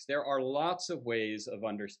genetics. There are lots of ways of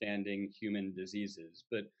understanding human diseases,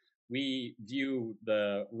 but we view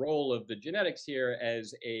the role of the genetics here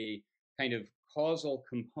as a kind of causal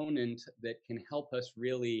component that can help us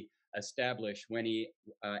really establish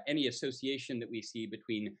any association that we see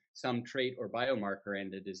between some trait or biomarker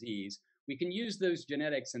and a disease. We can use those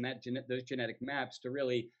genetics and those genetic maps to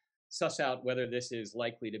really suss out whether this is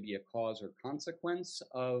likely to be a cause or consequence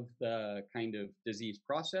of the kind of disease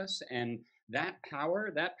process. And that power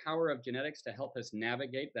of genetics to help us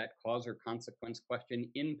navigate that cause or consequence question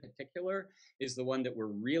in particular is the one that we're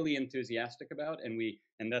really enthusiastic about.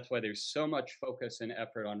 And that's why there's so much focus and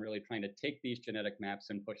effort on really trying to take these genetic maps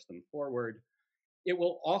and push them forward. It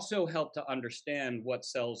will also help to understand what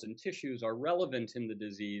cells and tissues are relevant in the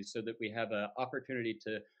disease, so that we have an opportunity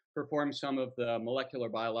to perform some of the molecular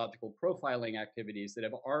biological profiling activities that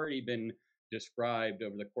have already been described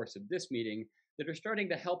over the course of this meeting, that are starting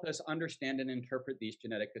to help us understand and interpret these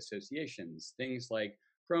genetic associations. Things like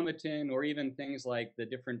chromatin, or even things like the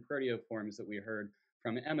different proteoforms that we heard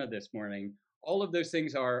from Emma this morning. All of those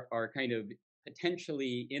things are kind of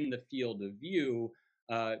potentially in the field of view,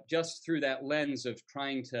 just through that lens of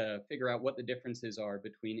trying to figure out what the differences are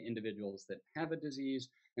between individuals that have a disease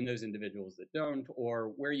and those individuals that don't,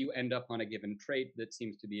 or where you end up on a given trait that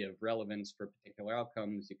seems to be of relevance for particular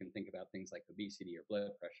outcomes. You can think about things like obesity or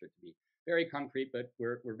blood pressure to be very concrete, but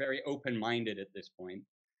we're very open-minded at this point.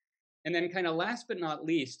 And then kind of last but not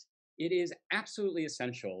least, it is absolutely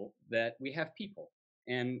essential that we have people.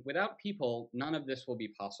 And without people, none of this will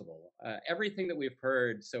be possible. Everything that we've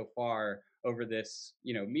heard so far over this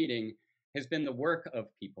meeting has been the work of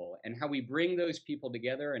people, and how we bring those people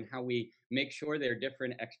together, and how we make sure their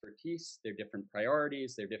different expertise, their different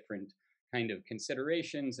priorities, their different kind of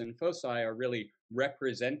considerations and foci are really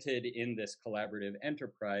represented in this collaborative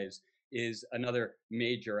enterprise is another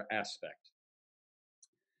major aspect.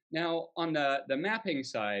 Now, on the mapping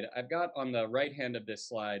side, I've got on the right hand of this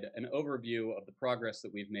slide an overview of the progress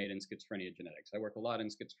that we've made in schizophrenia genetics. I work a lot in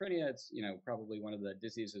schizophrenia. It's probably one of the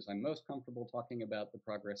diseases I'm most comfortable talking about the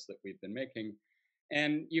progress that we've been making.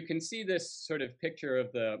 And you can see this sort of picture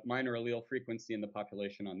of the minor allele frequency in the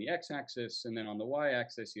population on the x-axis, and then on the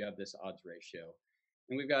y-axis you have this odds ratio.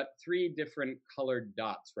 And we've got 3 different colored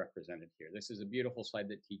dots represented here. This is a beautiful slide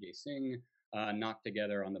that T.J. Singh knocked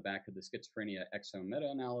together on the back of the schizophrenia exome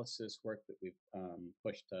meta-analysis work that we've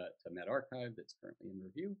pushed to medRxiv that's currently in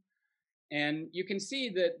review. And you can see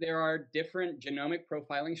that there are different genomic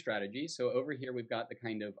profiling strategies. So over here, we've got the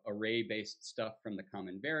kind of array-based stuff from the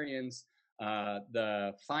common variants,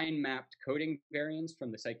 the fine-mapped coding variants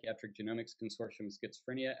from the Psychiatric Genomics Consortium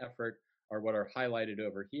Schizophrenia effort are what are highlighted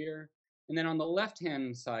over here. And then on the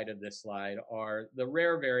left-hand side of this slide are the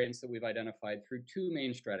rare variants that we've identified through 2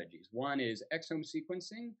 main strategies. One is exome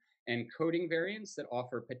sequencing and coding variants that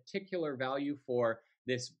offer particular value for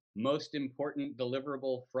this most important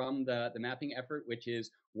deliverable from the mapping effort, which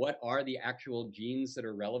is what are the actual genes that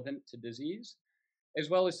are relevant to disease, as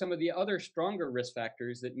well as some of the other stronger risk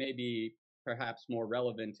factors that may be perhaps more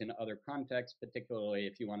relevant in other contexts, particularly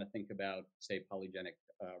if you want to think about, say, polygenic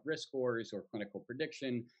risk scores or clinical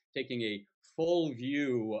prediction. Taking a full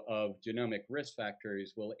view of genomic risk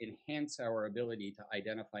factors will enhance our ability to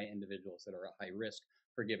identify individuals that are at high risk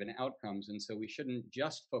for given outcomes. And so we shouldn't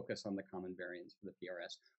just focus on the common variants for the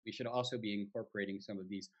PRS. We should also be incorporating some of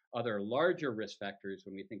these other larger risk factors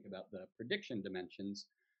when we think about the prediction dimensions.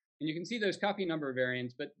 And you can see those copy number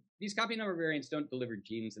variants, but these copy number variants don't deliver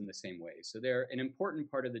genes in the same way. So they're an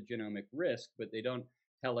important part of the genomic risk, but they don't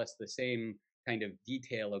tell us the same kind of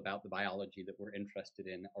detail about the biology that we're interested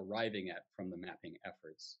in arriving at from the mapping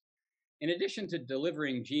efforts. In addition to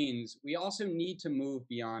delivering genes, we also need to move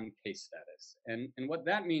beyond case status. And what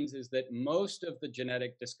that means is that most of the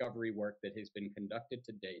genetic discovery work that has been conducted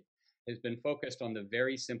to date has been focused on the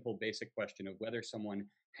very simple basic question of whether someone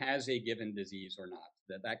has a given disease or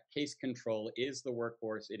not. That case control is the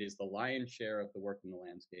workhorse. It is the lion's share of the work in the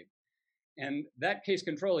landscape. And that case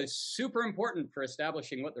control is super important for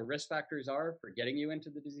establishing what the risk factors are for getting you into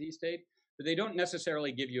the disease state, but they don't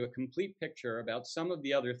necessarily give you a complete picture about some of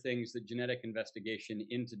the other things that genetic investigation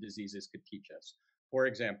into diseases could teach us. For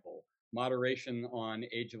example, moderation on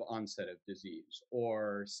age of onset of disease,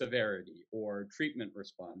 or severity, or treatment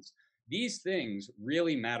response. These things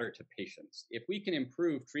really matter to patients. If we can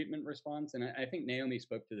improve treatment response, and I think Naomi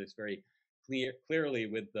spoke to this very clearly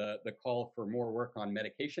with the call for more work on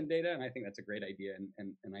medication data, and I think that's a great idea,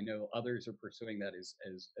 and I know others are pursuing that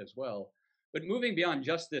as well. But moving beyond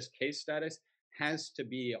just this case status has to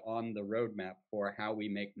be on the roadmap for how we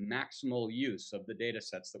make maximal use of the data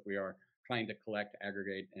sets that we are trying to collect,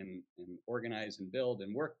 aggregate, and organize and build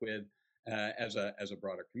and work with as a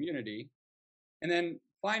broader community. And then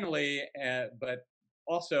finally, but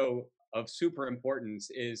also of super importance,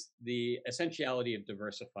 is the essentiality of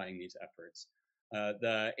diversifying these efforts.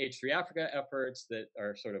 The H3 Africa efforts that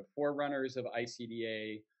are sort of forerunners of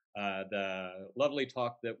ICDA, the lovely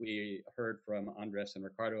talk that we heard from Andrés and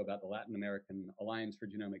Ricardo about the Latin American Alliance for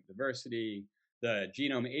Genomic Diversity, the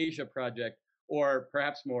Genome Asia project, or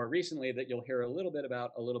perhaps more recently that you'll hear a little bit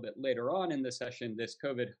about a little bit later on in the session, this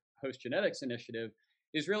COVID Host Genetics Initiative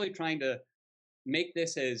is really trying to make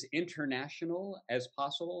this as international as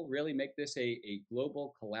possible, really make this a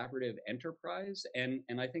global collaborative enterprise. And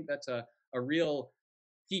I think that's a real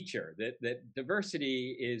feature, that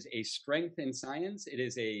diversity is a strength in science, it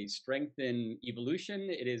is a strength in evolution,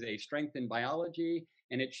 it is a strength in biology,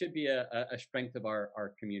 and it should be a strength of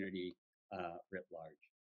our community writ large.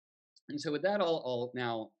 And so with that, I'll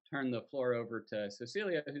now turn the floor over to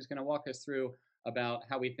Cecilia, who's going to walk us through about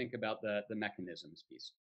how we think about the mechanisms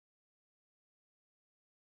piece.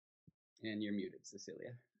 And you're muted,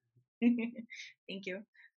 Cecilia. Thank you.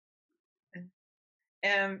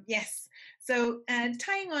 Yes, so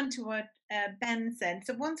tying on to what Ben said,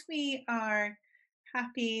 so once we are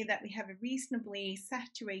happy that we have a reasonably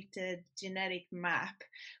saturated genetic map,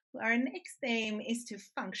 our next aim is to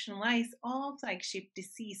functionalize all flagship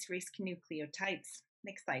disease risk nucleotides.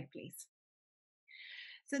 Next slide, please.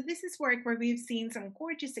 So this is work where we've seen some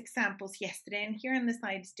gorgeous examples yesterday, and here on the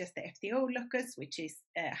slide is just the FDO locus, which is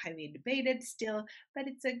highly debated still, but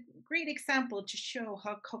it's a great example to show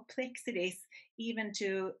how complex it is even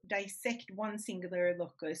to dissect one singular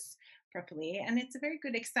locus properly. And it's a very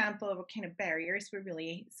good example of what kind of barriers we're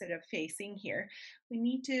really sort of facing here. We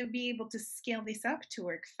need to be able to scale this up to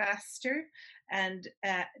work faster and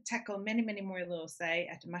tackle many, many more loci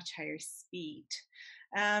at a much higher speed.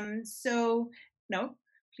 No,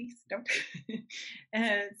 please don't.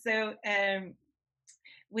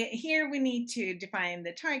 Here we need to define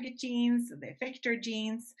the target genes, the effector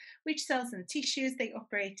genes, which cells and tissues they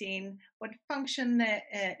operate in, what function the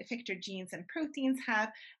effector genes and proteins have,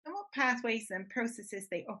 and what pathways and processes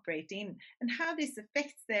they operate in, and how this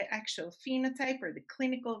affects the actual phenotype or the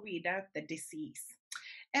clinical readout, the disease.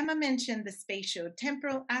 Emma mentioned the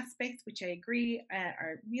spatio-temporal aspects, which I agree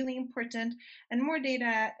are really important, and more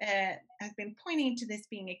data has been pointing to this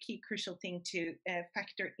being a key crucial thing to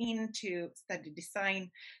factor into study design.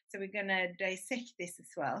 So we're going to dissect this as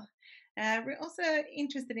well. We're also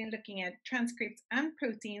interested in looking at transcripts and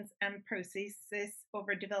proteins and processes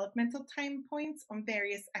over developmental time points on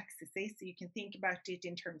various axes. So you can think about it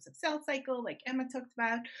in terms of cell cycle, like Emma talked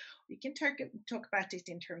about. You can talk about it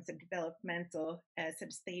in terms of developmental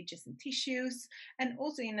substages and tissues, and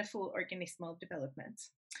also in a full organismal development.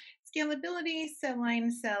 Scalability, cell line,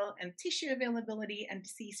 cell, and tissue availability, and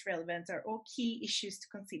disease relevance are all key issues to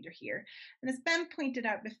consider here. And as Ben pointed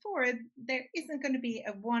out before, there isn't going to be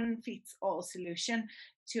a one-fits-all solution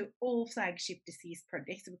to all flagship disease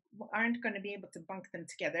projects. We aren't going to be able to bunk them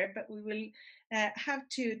together, but we will have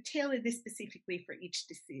to tailor this specifically for each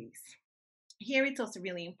disease. Here, it's also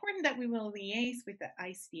really important that we will liaise with the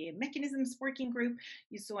ICDA mechanisms working group.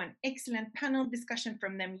 You saw an excellent panel discussion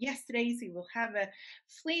from them yesterday, so you will have a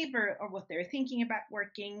flavor of what they're thinking about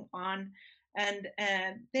working on. And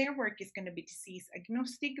their work is going to be disease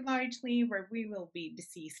agnostic largely, where we will be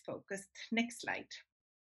disease focused. Next slide.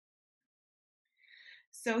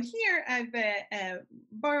 So here I've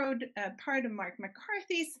borrowed part of Mark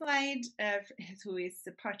McCarthy's slide, who is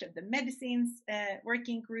a part of the medicines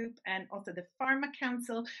working group, and also the Pharma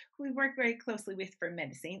Council, who we work very closely with for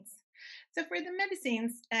medicines. So for the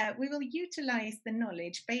medicines, we will utilize the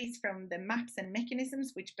knowledge base from the maps and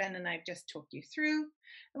mechanisms, which Ben and I have just talked you through.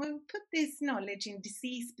 And we will put this knowledge in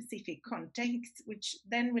disease-specific context, which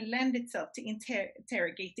then will lend itself to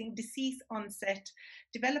interrogating disease onset,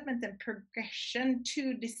 development and progression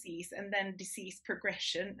to disease, and then disease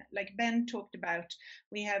progression. Like Ben talked about,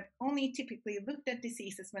 we have only typically looked at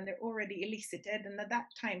diseases when they're already elicited, and at that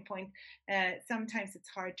time point, sometimes it's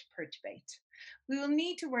hard to perturbate. We will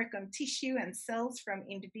need to work on tissue and cells from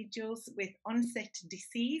individuals with onset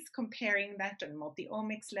disease, comparing that on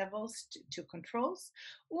multi-omics levels to controls,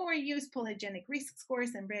 or use polygenic risk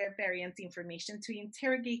scores and rare variant information to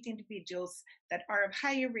interrogate individuals that are of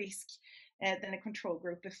higher risk than a control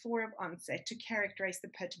group before onset to characterize the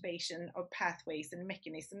perturbation of pathways and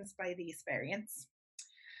mechanisms by these variants.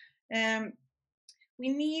 We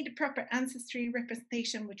need proper ancestry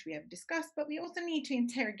representation, which we have discussed, but we also need to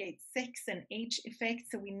interrogate sex and age effects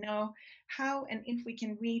so we know how and if we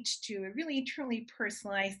can reach to a really truly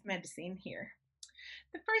personalized medicine here.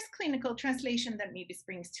 The first clinical translation that maybe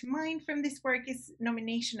springs to mind from this work is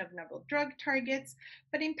nomination of novel drug targets,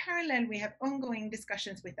 but in parallel we have ongoing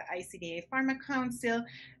discussions with the ICDA Pharma Council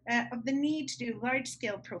of the need to do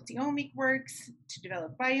large-scale proteomic works, to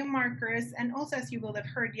develop biomarkers, and also, as you will have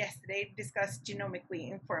heard yesterday, discuss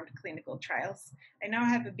genomically informed clinical trials. I now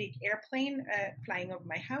have a big airplane flying over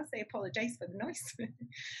my house. I apologize for the noise.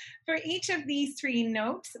 For each of these three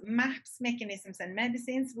nodes, maps, mechanisms, and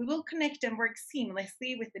medicines, we will connect and work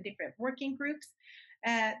seamlessly with the different working groups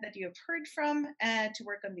that you have heard from to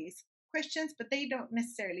work on these questions, but they don't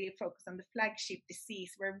necessarily focus on the flagship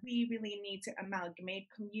disease where we really need to amalgamate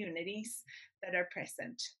communities that are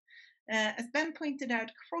present. As Ben pointed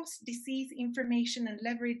out, cross-disease information and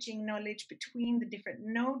leveraging knowledge between the different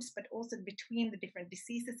nodes, but also between the different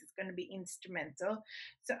diseases is going to be instrumental.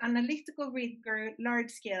 So analytical rigor,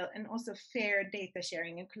 large scale, and also fair data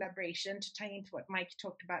sharing and collaboration to tie into what Mike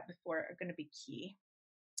talked about before are going to be key.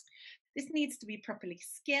 This needs to be properly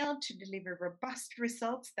scaled to deliver robust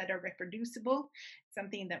results that are reproducible,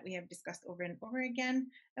 something that we have discussed over and over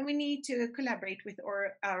again. And we need to collaborate with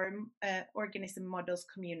our organism models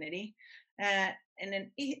community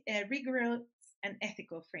in a rigorous and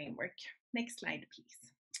ethical framework. Next slide,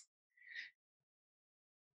 please.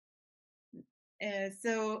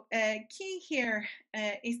 Key here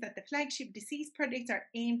is that the flagship disease projects are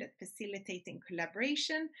aimed at facilitating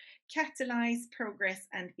collaboration, catalyze progress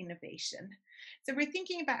and innovation. So we're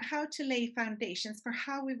thinking about how to lay foundations for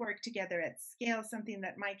how we work together at scale, something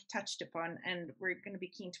that Mike touched upon, and we're going to be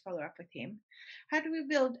keen to follow up with him. How do we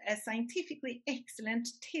build a scientifically excellent,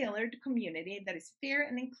 tailored community that is fair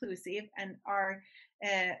and inclusive and are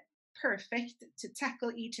perfect to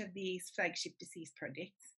tackle each of these flagship disease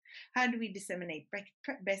projects? How do we disseminate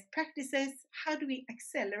best practices? How do we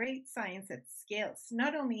accelerate science at scales,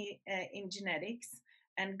 not only in genetics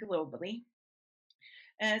and globally?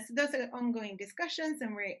 So those are ongoing discussions,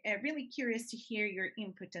 and we're really curious to hear your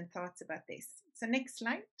input and thoughts about this. So next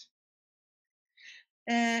slide.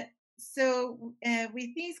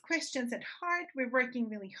 With these questions at heart, we're working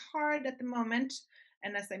really hard at the moment.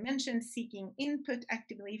 And as I mentioned, seeking input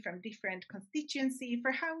actively from different constituency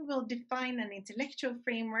for how we will define an intellectual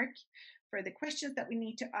framework for the questions that we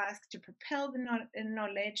need to ask to propel the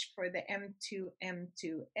knowledge for the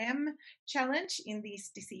M2M2M challenge in these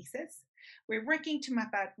diseases. We're working to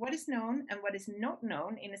map out what is known and what is not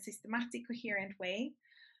known in a systematic, coherent way.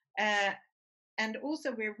 And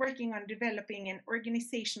also we're working on developing an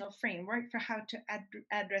organizational framework for how to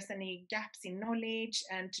address any gaps in knowledge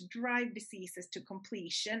and to drive diseases to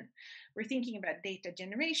completion. We're thinking about data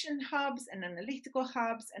generation hubs and analytical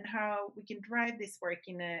hubs and how we can drive this work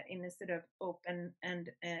in a sort of open and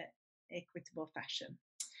equitable fashion.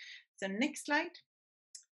 So next slide.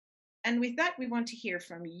 And with that, we want to hear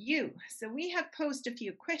from you. So we have posted a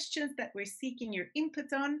few questions that we're seeking your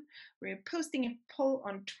input on. We're posting a poll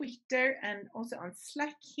on Twitter and also on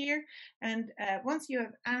Slack here. And once you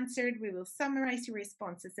have answered, we will summarize your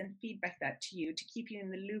responses and feedback that to you to keep you in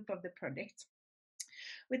the loop of the project.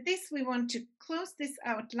 With this, we want to close this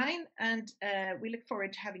outline, and we look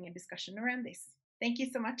forward to having a discussion around this. Thank you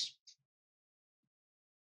so much.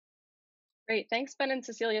 Great. Thanks, Ben and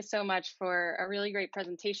Cecilia, so much for a really great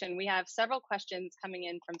presentation. We have several questions coming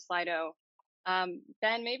in from Slido.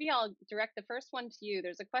 Ben, maybe I'll direct the first one to you.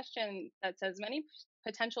 There's a question that says, many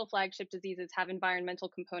potential flagship diseases have environmental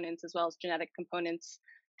components as well as genetic components.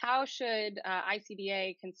 How should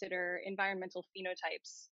ICDA consider environmental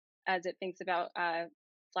phenotypes as it thinks about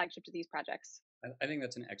flagship disease projects? I think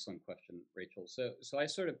that's an excellent question, Rachel. So I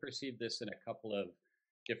sort of perceive this in a couple of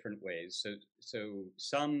different ways. So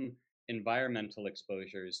some environmental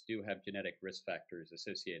exposures do have genetic risk factors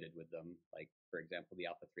associated with them. Like, for example, the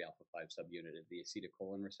alpha-3, alpha-5 subunit of the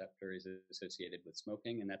acetylcholine receptor is associated with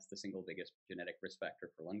smoking, and that's the single biggest genetic risk factor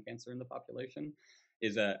for lung cancer in the population,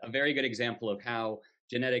 is a very good example of how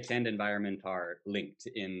genetics and environment are linked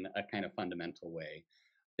in a kind of fundamental way.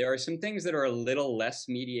 There are some things that are a little less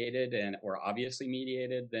mediated or obviously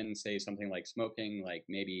mediated than, say, something like smoking, like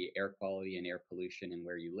maybe air quality and air pollution and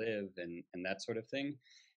where you live and that sort of thing.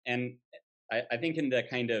 And I think in the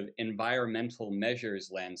kind of environmental measures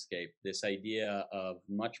landscape, this idea of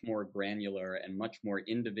much more granular and much more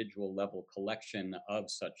individual level collection of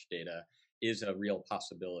such data is a real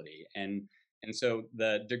possibility. And so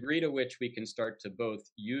the degree to which we can start to both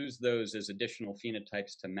use those as additional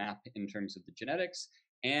phenotypes to map in terms of the genetics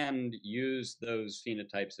and use those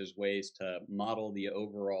phenotypes as ways to model the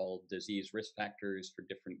overall disease risk factors for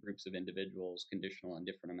different groups of individuals conditional on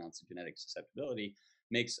different amounts of genetic susceptibility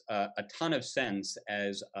makes a ton of sense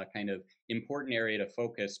as a kind of important area to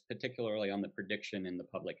focus, particularly on the prediction and the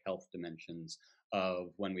public health dimensions of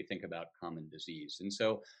when we think about common disease. And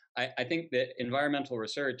so I think that environmental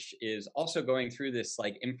research is also going through this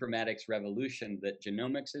like informatics revolution that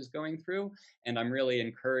genomics is going through. And I'm really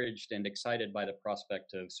encouraged and excited by the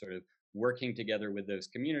prospect of sort of working together with those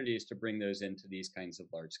communities to bring those into these kinds of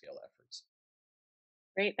large scale efforts.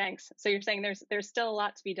 Great, thanks. So you're saying there's still a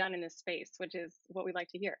lot to be done in this space, which is what we'd like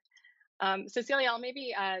to hear. Cecilia,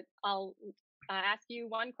 I'll ask you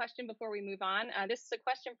one question before we move on. This is a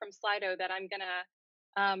question from Slido that I'm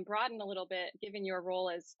gonna broaden a little bit, given your role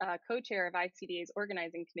as co-chair of ICDA's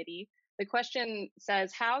organizing committee. The question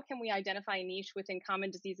says, how can we identify a niche within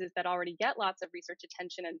common diseases that already get lots of research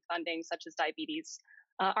attention and funding, such as diabetes?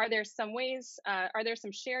 Are there some ways, are there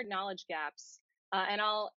some shared knowledge gaps? And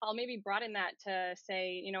I'll maybe broaden that to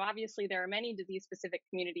say, obviously there are many disease-specific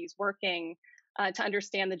communities working to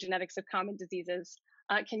understand the genetics of common diseases.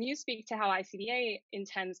 Can you speak to how ICDA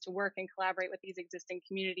intends to work and collaborate with these existing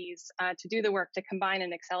communities to do the work to combine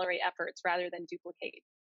and accelerate efforts rather than duplicate?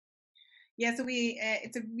 Yeah, so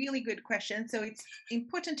it's a really good question. So it's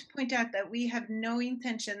important to point out that we have no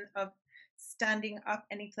intention of standing up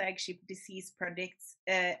any flagship disease projects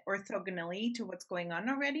orthogonally to what's going on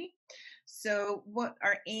already. So what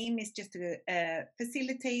our aim is just to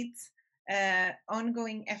facilitate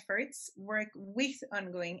ongoing efforts, work with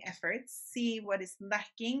ongoing efforts, see what is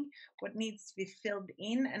lacking, what needs to be filled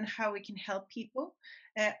in, and how we can help people.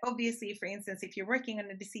 Obviously, for instance, if you're working on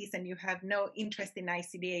a disease and you have no interest in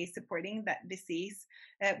ICDA supporting that disease,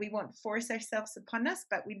 we won't force ourselves upon us,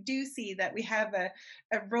 but we do see that we have a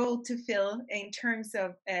role to fill in terms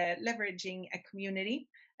of leveraging a community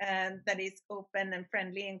that is open and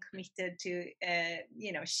friendly and committed to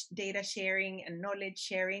data sharing and knowledge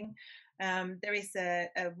sharing. There is a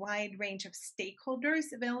wide range of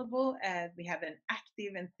stakeholders available. We have an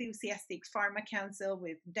active, enthusiastic pharma council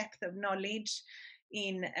with depth of knowledge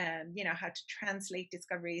in how to translate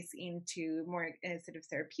discoveries into more sort of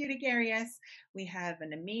therapeutic areas. We have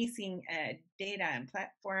an amazing data and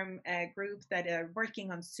platform group that are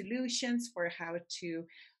working on solutions for how to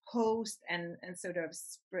host and sort of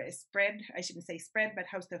spread, I shouldn't say spread, but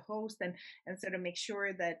how to host and sort of make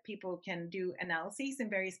sure that people can do analyses in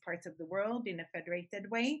various parts of the world in a federated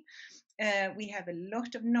way. We have a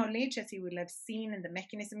lot of knowledge, as you will have seen in the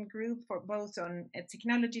mechanism group, for both on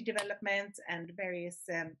technology development and various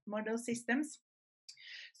model systems.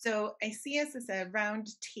 So I see us as a round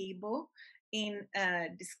table in a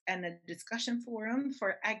discussion forum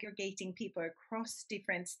for aggregating people across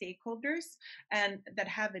different stakeholders and that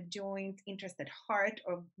have a joint interest at heart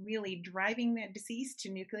of really driving the disease to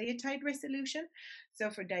nucleotide resolution. So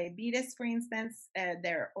for diabetes, for instance,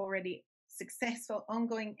 there are already successful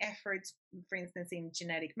ongoing efforts, for instance, in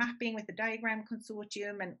genetic mapping with the Diagram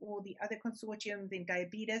Consortium and all the other consortiums in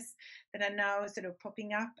diabetes that are now sort of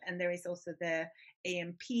popping up. And there is also the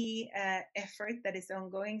AMP effort that is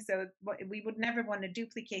ongoing. So we would never want to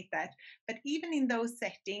duplicate that. But even in those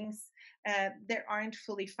settings, they aren't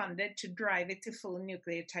fully funded to drive it to full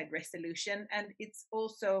nucleotide resolution. And it's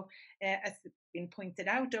also, as been pointed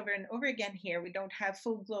out over and over again here, we don't have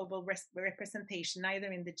full global representation either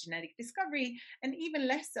in the genetic discovery, and even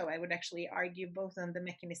less so, I would actually argue, both on the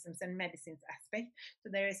mechanisms and medicines aspect. So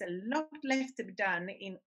there is a lot left to be done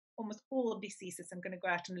in almost all diseases. I'm going to go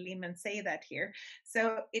out on a limb and say that here.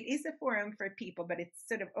 So it is a forum for people, but it's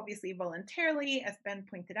sort of obviously voluntarily. As Ben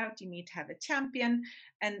pointed out, you need to have a champion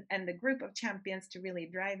and a group of champions to really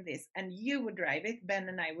drive this. And you would drive it. Ben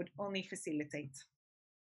and I would only facilitate.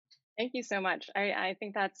 Thank you so much. I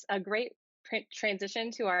think that's a great transition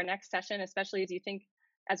to our next session, especially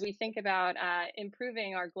as we think about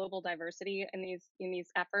improving our global diversity in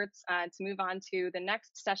these efforts, to move on to the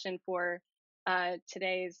next session for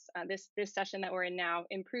today's this session that we're in now,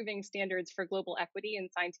 improving standards for global equity in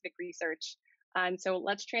scientific research. And so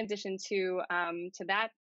let's transition to that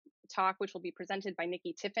talk, which will be presented by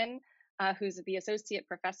Nicki Tiffin, who's an associate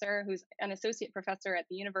professor at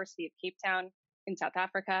the University of Cape Town in South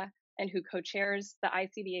Africa, and who co-chairs the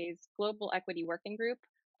ICDA's Global Equity Working Group,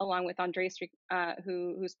 along with Andrés,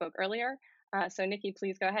 who spoke earlier. So Nicki,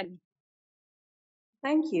 please go ahead.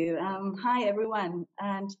 Thank you. Hi, everyone,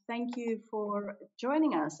 and thank you for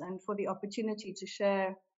joining us and for the opportunity to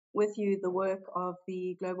share with you the work of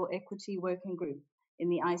the Global Equity Working Group in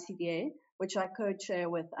the ICDA, which I co-chair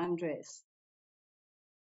with Andrés.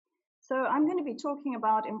 So I'm going to be talking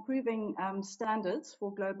about improving standards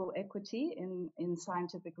for global equity in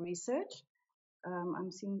scientific research. I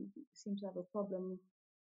seem to have a problem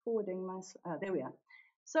forwarding my, there we are.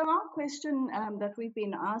 So our question that we've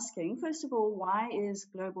been asking, first of all, why is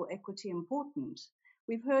global equity important?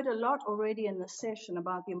 We've heard a lot already in this session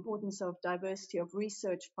about the importance of diversity of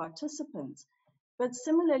research participants. But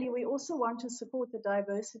similarly, we also want to support the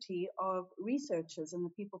diversity of researchers and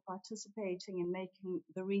the people participating in making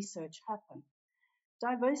the research happen.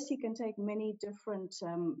 Diversity can take many different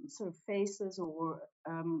sort of faces or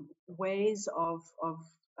ways of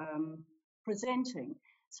presenting.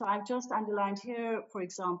 So I've just underlined here, for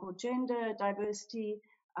example, gender diversity,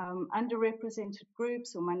 underrepresented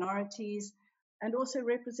groups or minorities, and also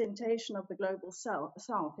representation of the global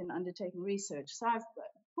south in undertaking research. So I've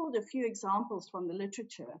pulled a few examples from the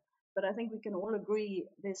literature, but I think we can all agree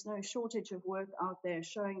there's no shortage of work out there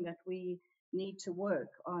showing that we need to work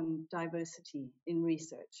on diversity in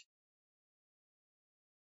research.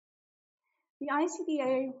 The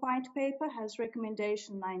ICDA white paper has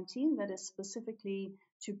recommendation 19 that is specifically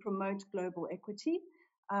to promote global equity.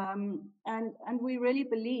 And we really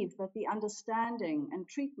believe that the understanding and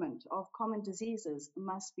treatment of common diseases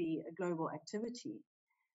must be a global activity.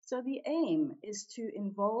 So the aim is to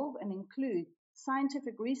involve and include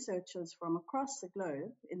scientific researchers from across the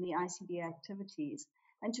globe in the ICDA activities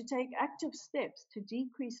and to take active steps to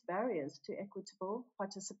decrease barriers to equitable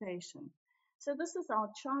participation. So this is our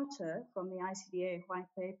charter from the ICDA white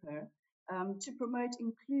paper to promote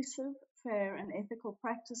inclusive, fair and ethical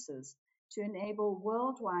practices to enable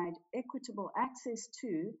worldwide equitable access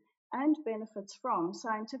to and benefits from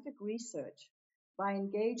scientific research by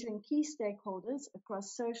engaging key stakeholders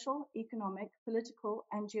across social, economic, political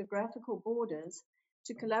and geographical borders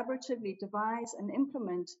to collaboratively devise and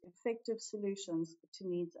implement effective solutions to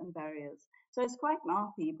needs and barriers. So it's quite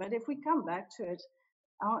mouthful, but if we come back to it,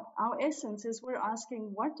 our essence is we're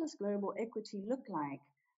asking, what does global equity look like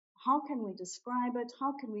How can we describe it?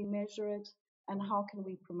 How can we measure it? And how can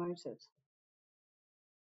we promote it?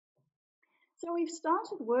 So we've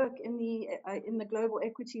started work in the Global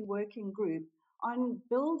Equity Working Group on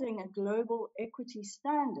building a global equity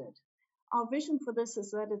standard. Our vision for this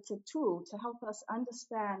is that it's a tool to help us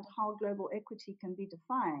understand how global equity can be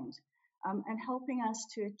defined, and helping us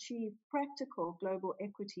to achieve practical global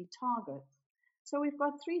equity targets. So we've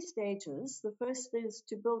got 3 stages. The first is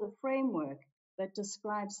to build a framework that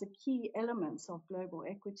describes the key elements of global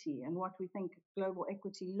equity and what we think global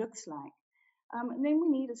equity looks like. And then we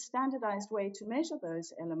need a standardized way to measure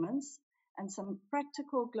those elements and some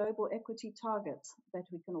practical global equity targets that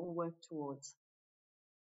we can all work towards.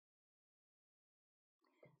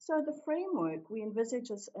 So the framework we envisage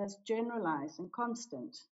as generalized and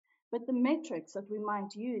constant, but the metrics that we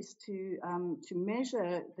might use to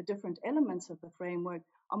measure the different elements of the framework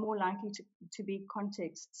are more likely to be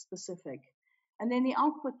context specific. And then the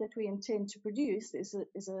output that we intend to produce is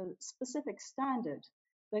a specific standard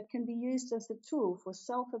that can be used as a tool for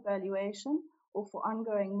self-evaluation or for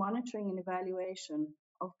ongoing monitoring and evaluation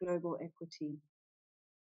of global equity.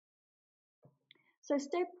 So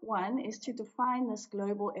step 1 is to define this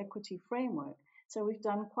global equity framework. So we've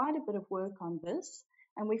done quite a bit of work on this,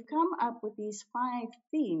 and we've come up with these 5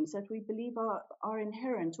 themes that we believe are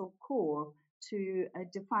inherent or core to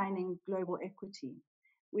defining global equity.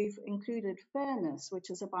 We've included fairness, which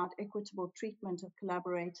is about equitable treatment of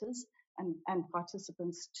collaborators and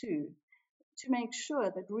participants too, to make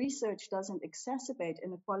sure that research doesn't exacerbate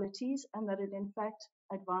inequalities and that it in fact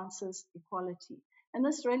advances equality. And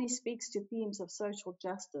this really speaks to themes of social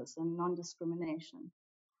justice and non-discrimination.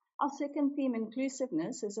 Our second theme,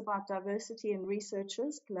 inclusiveness, is about diversity in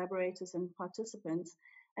researchers, collaborators, and participants,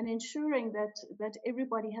 and ensuring that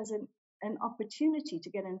everybody has an opportunity to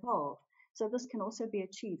get involved. So this can also be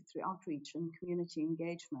achieved through outreach and community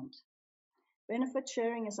engagement. Benefit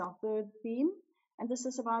sharing is our third theme, and this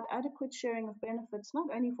is about adequate sharing of benefits, not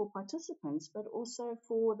only for participants, but also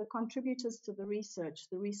for the contributors to the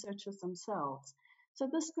researchers themselves. So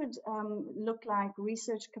this could look like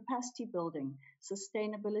research capacity building,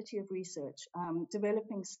 sustainability of research,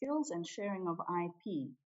 developing skills and sharing of IP.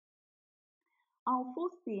 Our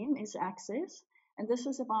fourth theme is access, and this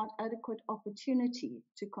is about adequate opportunity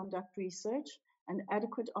to conduct research and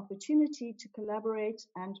adequate opportunity to collaborate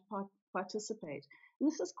and participate. And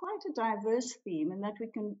this is quite a diverse theme in that we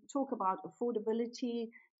can talk about affordability,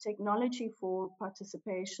 technology for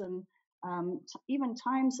participation, even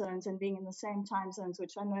time zones and being in the same time zones,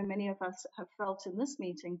 which I know many of us have felt in this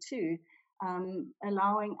meeting too,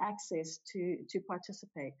 allowing access to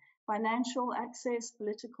participate. Financial access,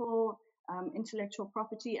 political, intellectual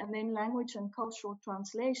property, and then language and cultural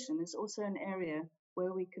translation is also an area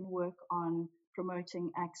where we can work on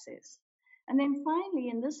promoting access. And then finally,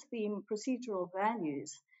 in this theme, procedural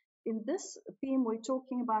values. In this theme, we're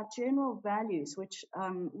talking about general values which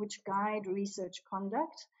guide research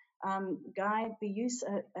conduct, guide the use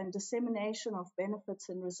and dissemination of benefits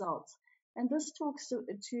and results. And this talks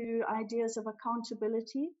to ideas of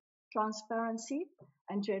accountability, transparency,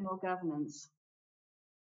 and general governance.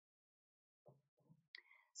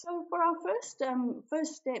 So for our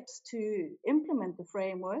first steps to implement the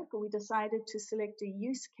framework, we decided to select a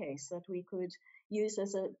use case that we could use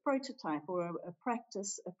as a prototype or a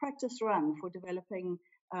practice run for developing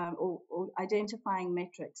or identifying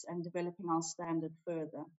metrics and developing our standard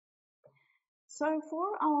further. So for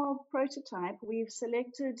our prototype, we've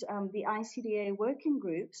selected the ICDA working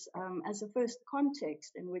groups as a first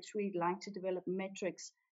context in which we'd like to develop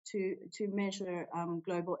metrics to measure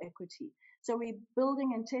global equity. So we're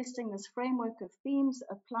building and testing this framework of themes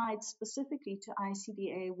applied specifically to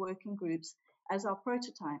ICDA working groups as our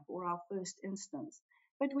prototype or our first instance.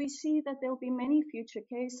 But we see that there'll be many future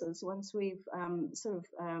cases once we've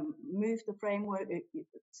moved the framework,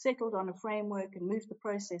 settled on a framework and moved the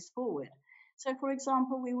process forward. So for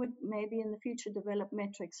example, we would maybe in the future develop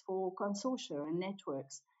metrics for consortia and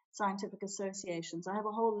networks, scientific associations. I have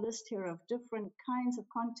a whole list here of different kinds of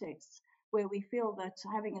contexts where we feel that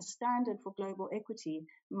having a standard for global equity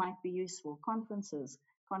might be useful. Conferences,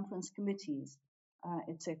 conference committees,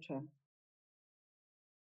 etc.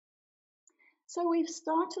 So we've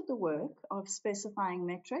started the work of specifying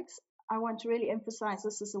metrics. I want to really emphasize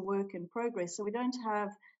this is a work in progress, so we don't have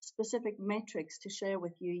specific metrics to share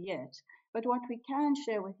with you yet. But what we can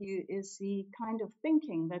share with you is the kind of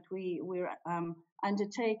thinking that we're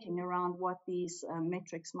undertaking around what these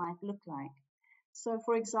metrics might look like. So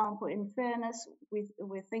for example, in fairness,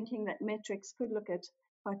 we're thinking that metrics could look at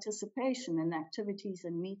participation in activities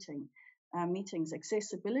and meeting. meetings,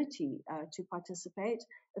 accessibility to participate,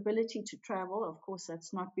 ability to travel. Of course,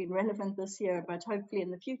 that's not been relevant this year, but hopefully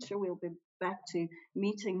in the future we'll be back to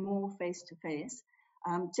meeting more face-to-face.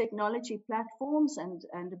 Technology platforms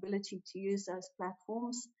and ability to use those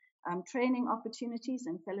platforms, training opportunities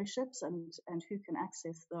and fellowships, and who can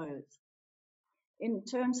access those. In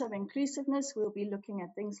terms of inclusiveness, we'll be looking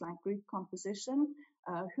at things like group composition,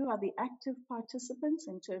 who are the active participants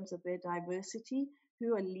in terms of their diversity,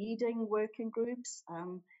 who are leading working groups,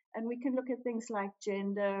 and we can look at things like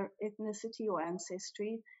gender, ethnicity or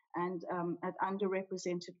ancestry, and at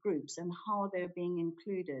underrepresented groups and how they're being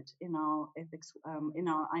included in our ethics, in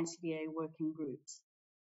our ICDA working groups.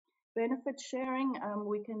 Benefit sharing,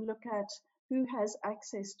 we can look at who has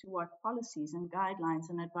access to what policies and guidelines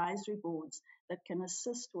and advisory boards that can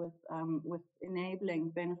assist with enabling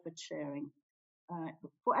benefit sharing.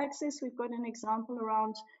 For access, we've got an example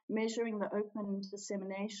around measuring the open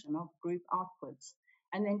dissemination of group outputs.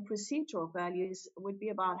 And then procedural values would be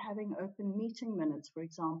about having open meeting minutes, for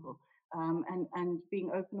example, and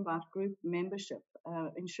being open about group membership,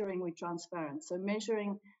 ensuring we're transparent. So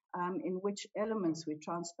measuring in which elements we're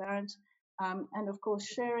transparent, and of course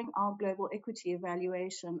sharing our global equity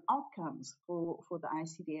evaluation outcomes for the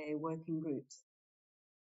ICDA working groups.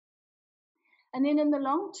 And then in the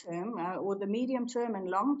long term, or the medium term and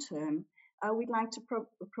long term, we'd like to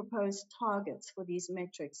propose targets for these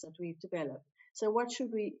metrics that we've developed. So what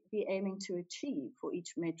should we be aiming to achieve for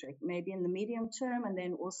each metric, maybe in the medium term and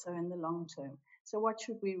then also in the long term? So what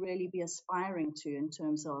should we really be aspiring to in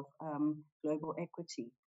terms of global equity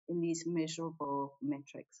in these measurable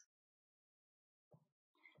metrics?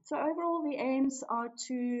 So overall, the aims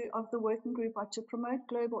of the working group are to promote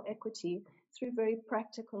global equity through very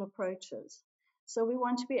practical approaches. So we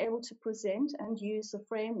want to be able to present and use the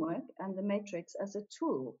framework and the metrics as a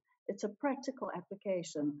tool. It's a practical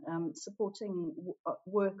application supporting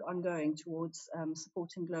work ongoing towards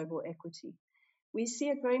supporting global equity. We see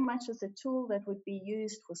it very much as a tool that would be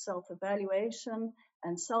used for self-evaluation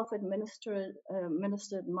and self-administered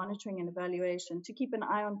monitoring and evaluation to keep an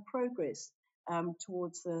eye on progress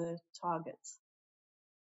towards the targets.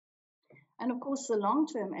 And of course, the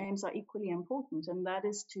long-term aims are equally important, and that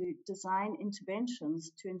is to design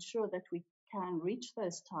interventions to ensure that we can reach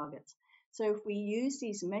those targets. So if we use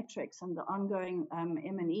these metrics and the ongoing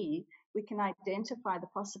M&E, we can identify the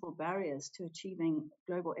possible barriers to achieving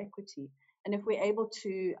global equity. And if we're able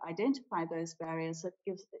to identify those barriers, that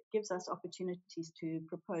gives us opportunities to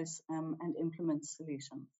propose and implement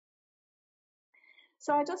solutions.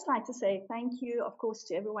 So I'd just like to say thank you, of course,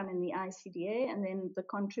 to everyone in the ICDA and then the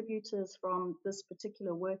contributors from this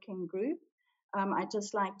particular working group. I'd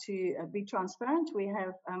just like to be transparent. We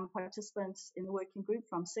have participants in the working group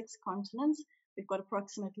from 6 continents. We've got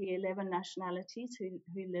approximately 11 nationalities who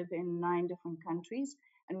live in 9 different countries,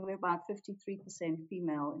 and we're about 53%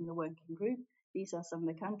 female in the working group. These are some of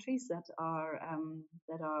the countries that are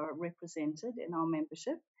represented in our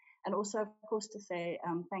membership. And also, of course, to say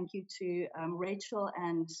thank you to Rachel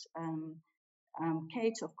and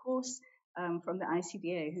Kate, of course, from the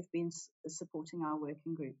ICDA, who've been supporting our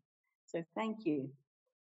working group. So thank you.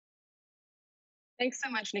 Thanks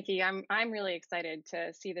so much, Nicki. I'm really excited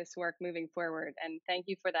to see this work moving forward, and thank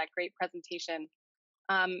you for that great presentation.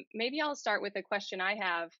 Maybe I'll start with a question I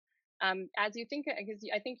have. As you think, because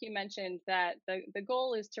I think you mentioned that the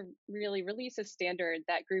goal is to really release a standard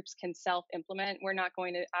that groups can self-implement. We're not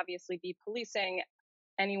going to obviously be policing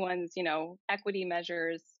anyone's, equity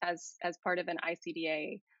measures as part of an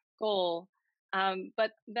ICDA goal.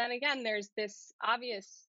 But then again, there's this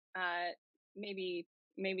obvious maybe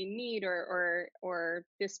need or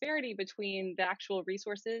disparity between the actual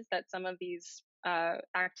resources that some of these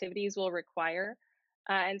activities will require.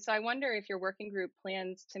 And so I wonder if your working group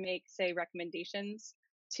plans to make, say, recommendations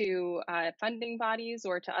to funding bodies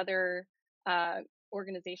or to other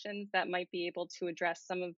organizations that might be able to address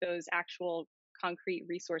some of those actual concrete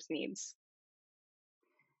resource needs.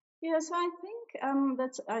 Yeah, so I think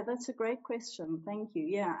that's a great question. Thank you.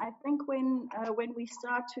 Yeah, I think when we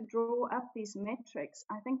start to draw up these metrics,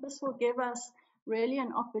 I think this will give us really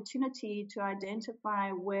an opportunity to identify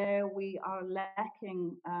where we are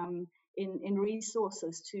lacking in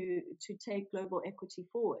resources to take global equity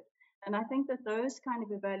forward. And I think that those kind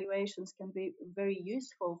of evaluations can be very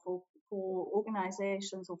useful for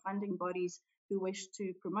organizations or funding bodies who wish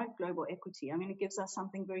to promote global equity. I mean, it gives us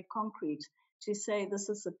something very concrete to say, this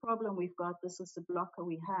is the problem we've got, this is the blocker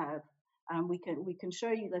we have. We can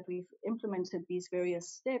show you that we've implemented these various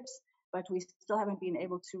steps, but we still haven't been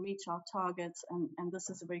able to reach our targets, and this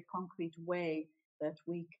is a very concrete way that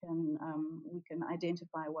we can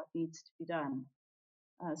identify what needs to be done.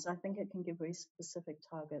 So I think it can give very specific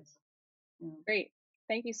targets. Yeah. Great.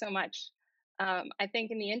 Thank you so much. I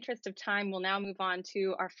think in the interest of time, we'll now move on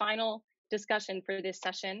to our final discussion for this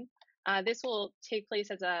session. This will take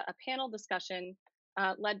place as a panel discussion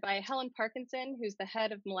led by Helen Parkinson, who's the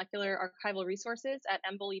head of molecular archival resources at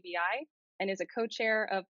EMBL EBI and is a co-chair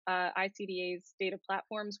of ICDA's data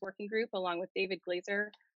platforms working group, along with David Glazer,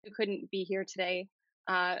 who couldn't be here today.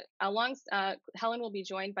 Helen will be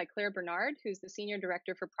joined by Clare Bernard, who's the senior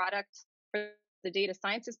director for product for the data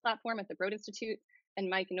sciences platform at the Broad Institute, and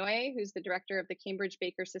Mike Inouye, who's the director of the Cambridge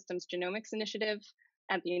Baker Systems Genomics Initiative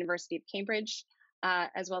at the University of Cambridge,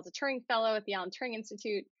 as well as a Turing Fellow at the Alan Turing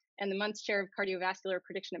Institute and the Muntz Chair of Cardiovascular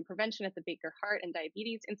Prediction and Prevention at the Baker Heart and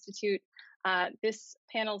Diabetes Institute. This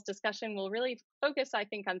panel's discussion will really focus, I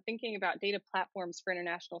think, on thinking about data platforms for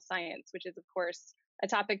international science, which is, of course, a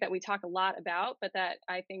topic that we talk a lot about, but that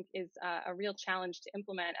I think is a real challenge to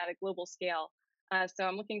implement at a global scale. So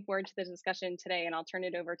I'm looking forward to the discussion today, and I'll turn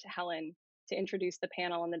it over to Helen to introduce the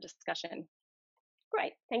panel and the discussion.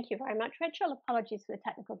 Great, thank you very much, Rachel. Apologies for the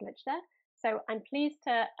technical glitch there. So I'm pleased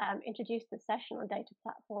to introduce the session on data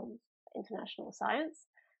platforms for international science.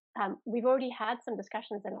 We've already had some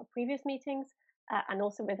discussions in our previous meetings and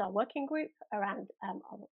also with our working group around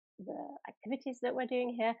the activities that we're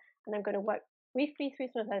doing here. And I'm going to work briefly through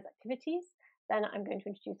some of those activities. Then I'm going to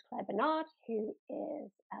introduce Clare Bernard, who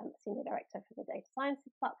is Senior Director for the Data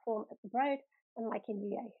Sciences Platform at the Broad, and Mike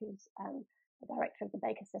Inouye, who's the Director of the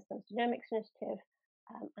Baker Systems Genomics Initiative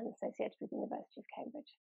and associated with the University of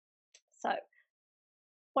Cambridge. So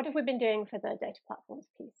what have we been doing for the data platforms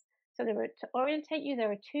piece? So to orientate you,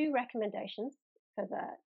 there are two recommendations for the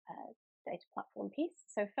data platform piece.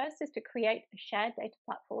 So first is to create a shared data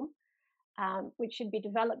platform, which should be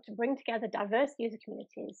developed to bring together diverse user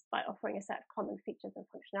communities by offering a set of common features and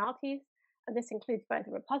functionalities. And this includes both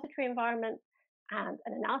a repository environment and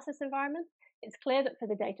an analysis environment. It's clear that for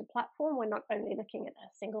the data platform, we're not only looking at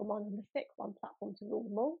a single monolithic one platform to rule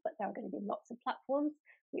them all, but there are going to be lots of platforms.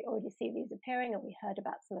 We already see these appearing, and we heard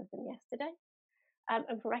about some of them yesterday.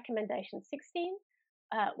 And for recommendation 16,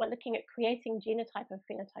 we're looking at creating genotype and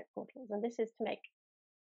phenotype portals. And this is to make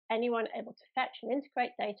anyone able to fetch and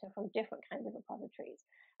integrate data from different kinds of repositories.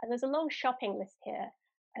 And there's a long shopping list here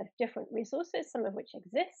of different resources, some of which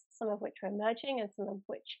exist, some of which are emerging, and some of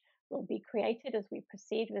which will be created as we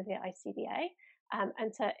proceed with the ICDA.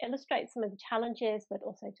 And to illustrate some of the challenges, but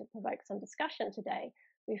also to provoke some discussion today,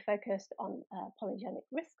 we focused on polygenic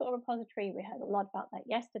risk score repository. We heard a lot about that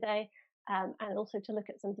yesterday, and also to look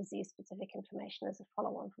at some disease-specific information as a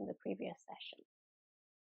follow-on from the previous session.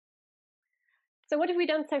 So what have we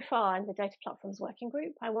done so far in the Data Platforms Working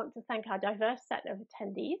Group? I want to thank our diverse set of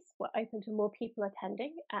attendees. We're open to more people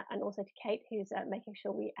attending, and also to Kate, who's making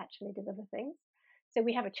sure we actually deliver things. So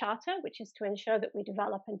we have a charter, which is to ensure that we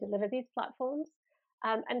develop and deliver these platforms,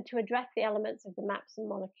 and to address the elements of the Maps and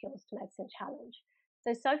Molecules to Medicine Challenge.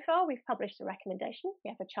 So far, we've published a recommendation, we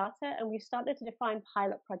have a charter, and we've started to define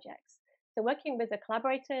pilot projects. So working with the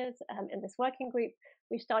collaborators in this working group,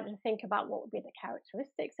 we've started to think about what would be the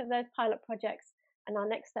characteristics of those pilot projects, and our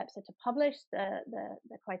next steps are to publish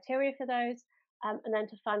the criteria for those, and then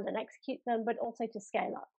to fund and execute them, but also to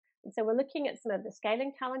scale up. And so we're looking at some of the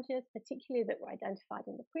scaling challenges, particularly that were identified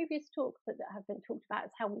in the previous talk, but that have been talked about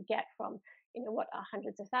as how we get from, what are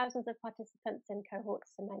hundreds of thousands of participants in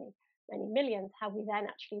cohorts to many, many millions, how we then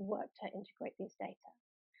actually work to integrate these data.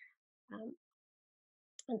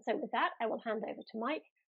 And so with that, I will hand over to Mike,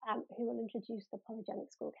 who will introduce the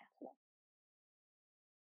polygenic score catalog.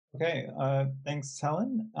 Okay, thanks,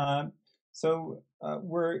 Helen. So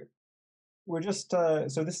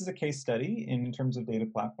this is a case study in terms of data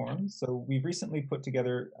platforms. So we've recently put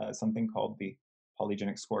together something called the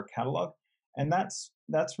polygenic score catalog, and that's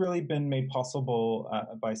really been made possible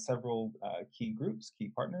by several key groups,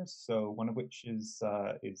 key partners. So one of which is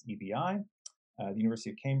EBI, the University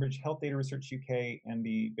of Cambridge, Health Data Research UK, and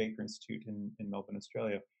the Baker Institute in Melbourne,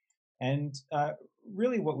 Australia. And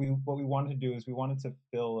really, what we wanted to do is we wanted to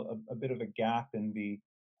fill a bit of a gap in the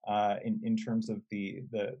in terms of the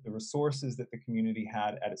resources that the community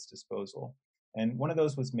had at its disposal. And one of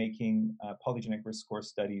those was making polygenic risk score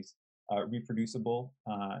studies reproducible,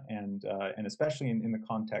 and especially in the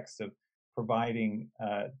context of providing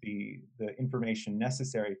the information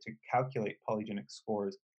necessary to calculate polygenic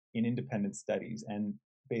scores in independent studies and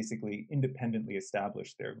basically independently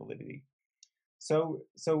establish their validity. So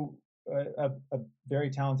a very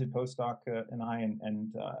talented postdoc and I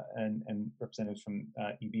and representatives from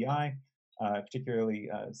EBI, particularly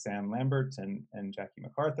Sam Lambert and Jackie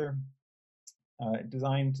MacArthur,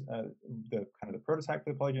 designed the prototype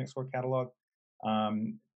for the polygenic score catalog,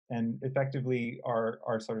 And effectively,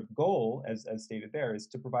 our sort of goal, as stated there, is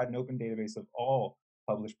to provide an open database of all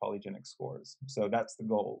published polygenic scores. So that's the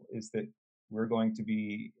goal, is that we're going to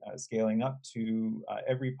be scaling up to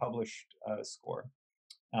every published score.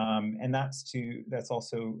 And that's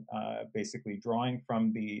also basically drawing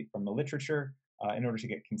from the literature in order to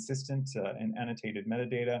get consistent and annotated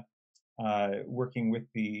metadata, working with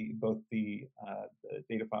both the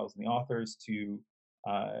data files and the authors to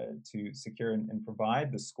secure and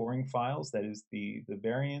provide the scoring files, that is the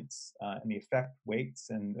variance and the effect weights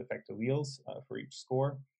and effect alleles for each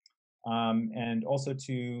score, and also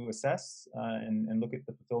to assess and look at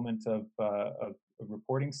the fulfillment of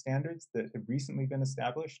reporting standards that have recently been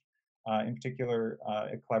established, in particular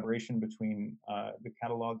a collaboration between the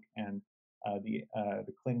catalog and the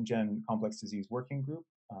ClinGen Complex Disease Working Group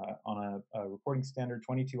on a reporting standard,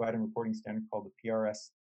 22-item reporting standard called the PRS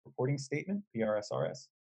Reporting Statement, PRSRS.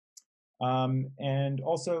 And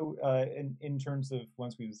also in terms of,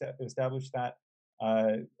 once we've established that,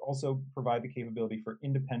 also provide the capability for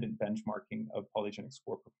independent benchmarking of polygenic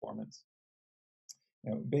score performance.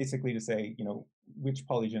 Basically to say, which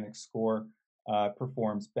polygenic score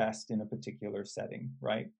performs best in a particular setting,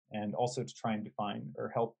 right? And also to try and define or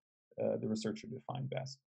help the researcher define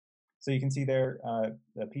best. So you can see there,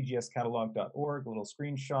 the pgscatalog.org, a little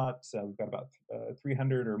screenshot. We've got about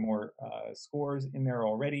 300 or more scores in there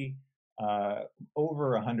already.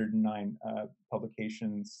 Over 109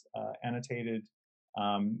 publications annotated.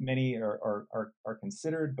 Many are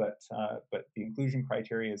considered, but the inclusion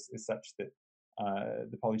criteria is such that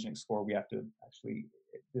the polygenic score, we have to actually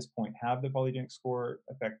at this point have the polygenic score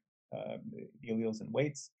affect the alleles and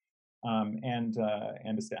weights, and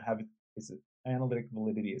have its analytic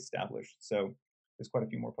validity established. So there's quite a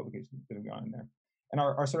few more publications that have gone in there. And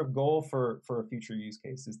our sort of goal for a future use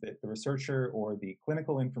case is that the researcher or the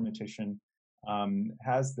clinical informatician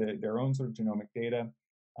has their own sort of genomic data.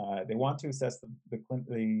 They want to assess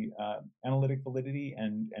the analytic validity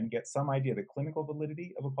and get some idea of the clinical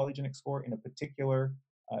validity of a polygenic score in a particular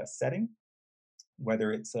setting,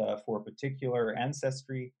 whether it's for a particular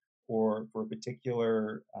ancestry or for a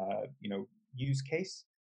particular use case,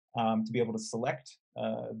 to be able to select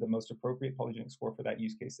the most appropriate polygenic score for that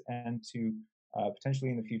use case, and to potentially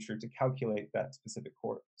in the future to calculate that specific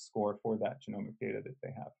score for that genomic data that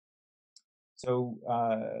they have. So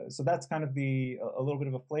that's kind of a little bit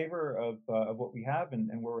of a flavor of what we have and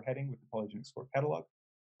where we're heading with the polygenic score catalog.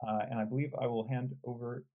 And I believe I will hand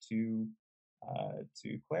over to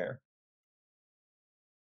Clare.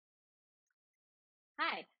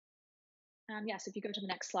 Hi. Yes, if you go to the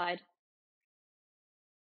next slide.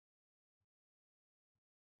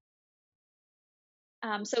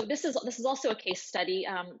 So this is also a case study.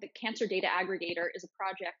 The Cancer Data Aggregator is a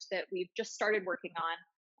project that we've just started working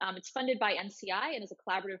on. It's funded by NCI and is a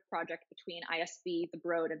collaborative project between ISB, the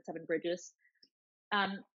Broad, and Seven Bridges.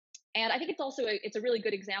 And I think it's a really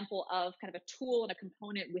good example of kind of a tool and a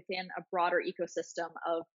component within a broader ecosystem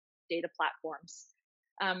of data platforms.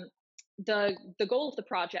 The goal of the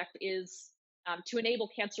project is to enable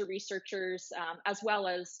cancer researchers, as well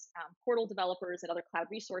as portal developers and other cloud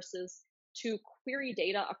resources, to query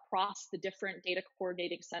data across the different data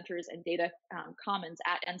coordinating centers and data commons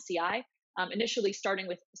at NCI. Initially starting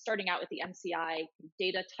out with the NCI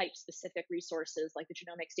data type specific resources like the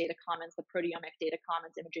genomics data commons, the proteomic data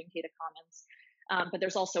commons, imaging data commons. But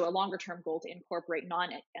there's also a longer term goal to incorporate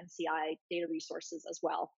non-NCI data resources as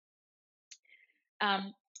well.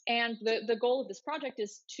 And the goal of this project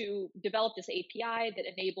is to develop this API that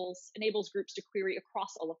enables groups to query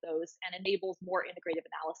across all of those and enables more integrative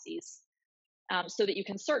analyses, so that you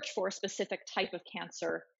can search for a specific type of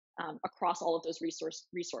cancer across all of those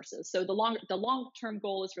resources. So the long-term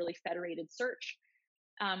goal is really federated search.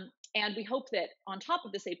 And we hope that on top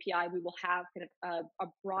of this API, we will have kind of a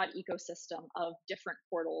broad ecosystem of different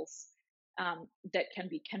portals that can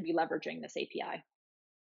be leveraging this API.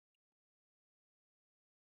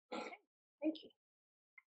 Okay, thank you.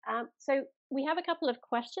 So we have a couple of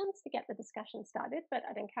questions to get the discussion started, but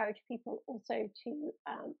I'd encourage people also to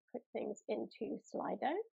put things into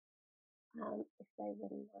Slido, if they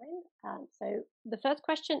wouldn't mind. So the first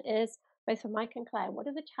question is, both for Mike and Clare, what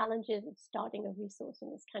are the challenges of starting a resource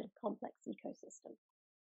in this kind of complex ecosystem?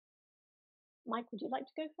 Mike, would you like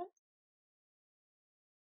to go first?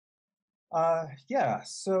 Yeah,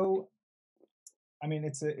 so, I mean,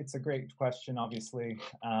 it's a great question, obviously.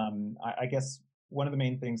 I guess one of the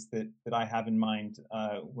main things that I have in mind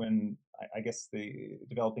when I guess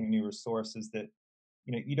developing a new resource is that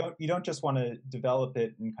you don't just want to develop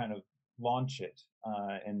it and kind of launch it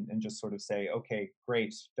and just sort of say, okay,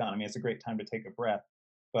 great, done. I mean, it's a great time to take a breath,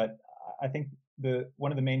 but I think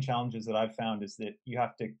one of the main challenges that I've found is that you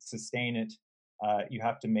have to sustain it. You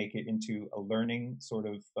have to make it into a learning sort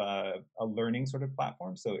of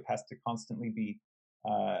platform. So it has to constantly be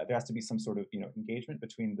there has to be some sort of engagement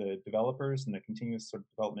between the developers and the continuous sort of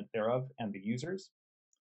development thereof and the users.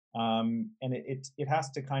 And it has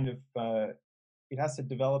to kind of it has to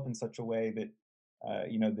develop in such a way that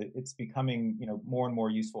that it's becoming more and more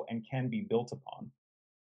useful and can be built upon.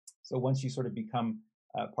 So once you sort of become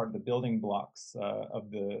part of the building blocks of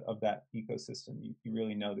that ecosystem, you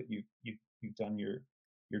really know that you've done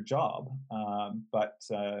your job. But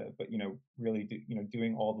really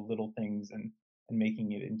doing all the little things and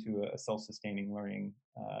making it into a self-sustaining learning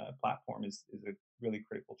platform is a really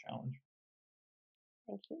critical challenge.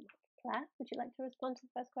 Thank you. Claire, would you like to respond to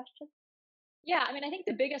the first question? Yeah, I mean, I think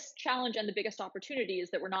the biggest challenge and the biggest opportunity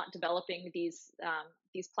is that we're not developing these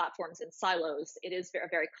platforms in silos. It is a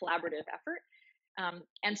very collaborative effort.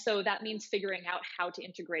 And so that means figuring out how to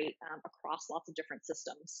integrate across lots of different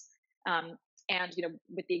systems. And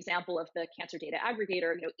with the example of the cancer data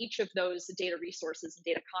aggregator, each of those data resources and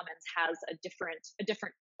data commons has a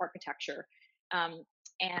different architecture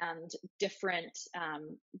and different.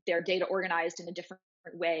 Their data organized in a different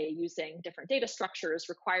way, using different data structures,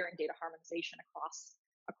 requiring data harmonization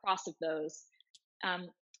across of those.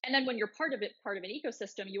 And then when you're part of an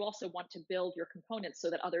ecosystem, you also want to build your components so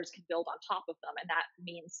that others can build on top of them. And that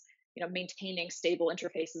means, maintaining stable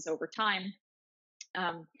interfaces over time.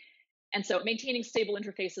 And so maintaining stable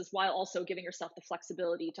interfaces while also giving yourself the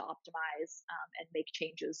flexibility to optimize and make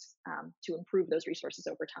changes to improve those resources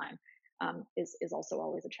over time is also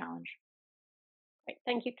always a challenge. Great,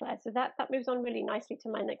 thank you, Claire. So that moves on really nicely to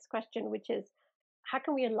my next question, which is, how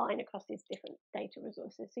can we align across these different data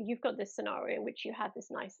resources? So you've got this scenario in which you have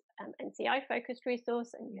this nice NCI-focused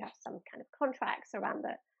resource, and you have some kind of contracts around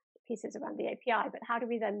the pieces around the API, but how do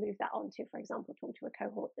we then move that on to, for example, talk to a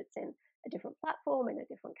cohort that's in a different platform, in a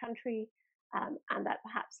different country, and that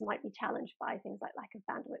perhaps might be challenged by things like lack of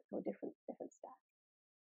bandwidth or different stack?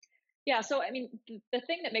 Yeah, so I mean, the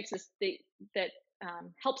thing that makes this that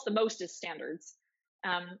helps the most is standards.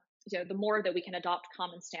 The more that we can adopt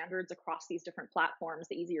common standards across these different platforms,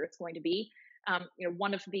 the easier it's going to be.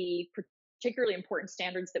 One of the particularly important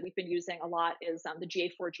standards that we've been using a lot is the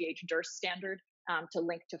GA4GH DIRST standard to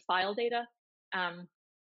link to file data.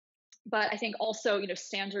 But I think also,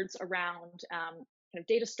 standards around kind of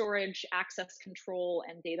data storage, access control,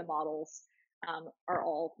 and data models are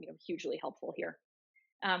all hugely helpful here.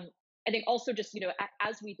 I think also just,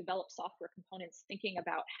 as we develop software components, thinking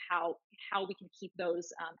about how we can keep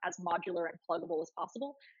those as modular and pluggable as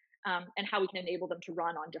possible, and how we can enable them to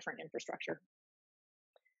run on different infrastructure.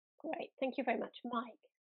 Great, thank you very much. Mike,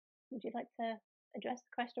 would you like to address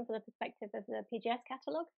the question from the perspective of the PGS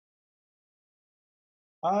catalog?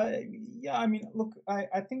 Yeah, I mean, look,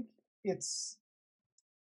 I think it's,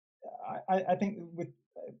 I think with,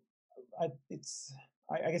 it's,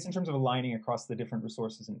 I guess in terms of aligning across the different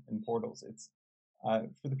resources and portals, it's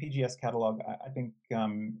for the PGS catalog. I think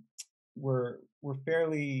we're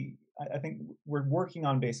fairly. I think we're working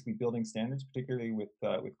on basically building standards, particularly with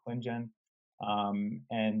ClinGen,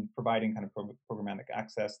 and providing kind of programmatic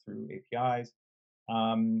access through APIs.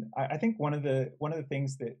 I think one of the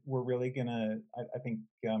things that we're really gonna, I think,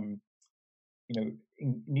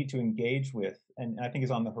 need to engage with, and I think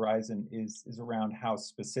is on the horizon, is around how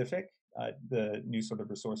specific the new sort of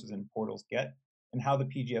resources and portals get, and how the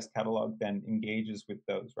PGS catalog then engages with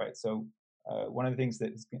those, right? So one of the things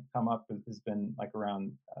that has come up has been like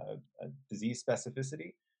around disease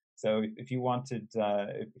specificity. So if you wanted,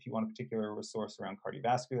 if you want a particular resource around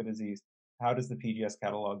cardiovascular disease, how does the PGS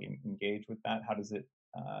catalog engage with that? How does it,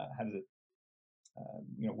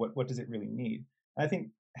 what does it really need? And I think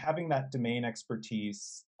having that domain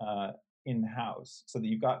expertise in-house, so that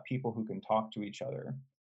you've got people who can talk to each other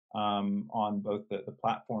on both the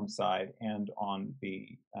platform side and on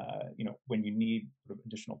the, when you need sort of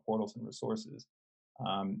additional portals and resources,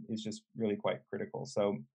 is just really quite critical.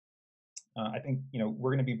 So I think,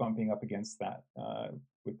 we're going to be bumping up against that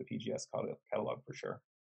with the PGS catalog for sure.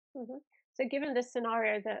 Mm-hmm. So given this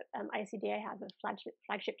scenario that ICDA has of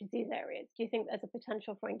flagship disease areas, do you think there's a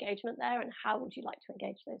potential for engagement there, and how would you like to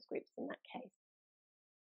engage those groups in that case?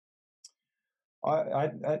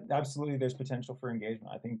 Absolutely, there's potential for engagement.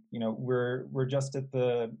 I think we're just at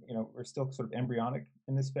the we're still sort of embryonic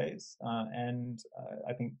in this phase, and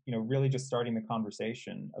I think really just starting the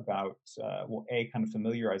conversation about well, kind of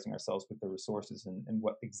familiarizing ourselves with the resources and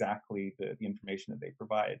what exactly the information that they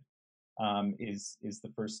provide is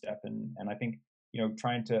the first step, and I think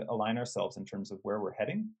trying to align ourselves in terms of where we're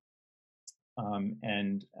heading,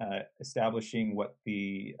 and establishing what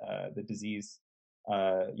the disease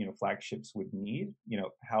flagships would need,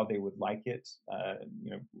 how they would like it.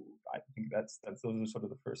 I think those are sort of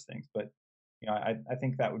the first things. But I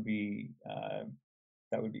think that would be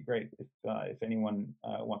great if anyone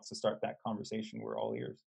wants to start that conversation. We're all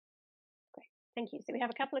ears. Great, thank you. So we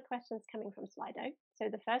have a couple of questions coming from Slido. So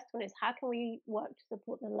the first one is, how can we work to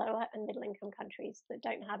support the lower and middle income countries that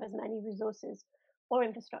don't have as many resources or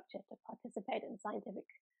infrastructure to participate in scientific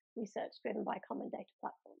research driven by common data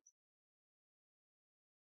platforms?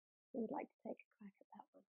 Who would like to take a crack at that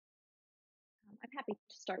one? I'm happy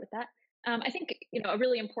to start with that. I think a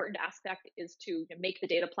really important aspect is to make the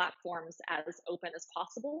data platforms as open as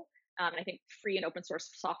possible. I think free and open source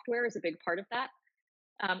software is a big part of that.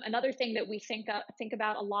 Another thing that we think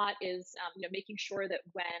about a lot is making sure that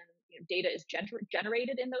when data is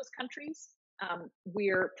generated in those countries,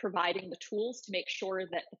 we're providing the tools to make sure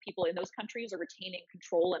that the people in those countries are retaining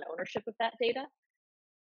control and ownership of that data.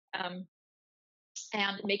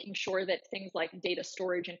 And making sure that things like data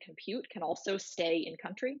storage and compute can also stay in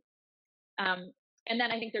country. And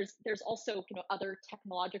then I think there's also other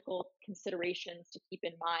technological considerations to keep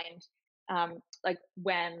in mind, like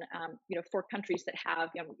when for countries that have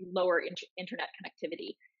lower internet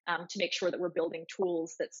connectivity, to make sure that we're building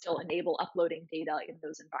tools that still enable uploading data in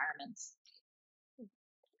those environments.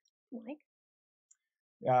 Mike?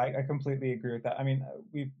 Yeah, I completely agree with that. I mean,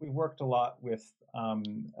 we've worked a lot with,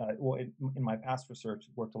 in my past research,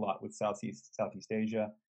 worked a lot with Southeast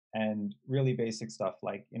Asia, and really basic stuff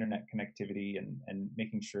like internet connectivity and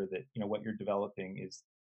making sure that what you're developing is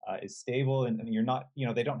stable, and you're not,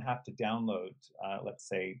 they don't have to download, let's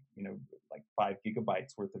say, like 5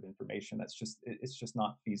 gigabytes worth of information. It's just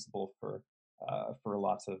not feasible for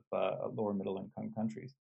lots of lower middle income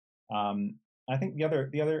countries. I think the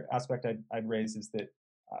other aspect I'd raise is that,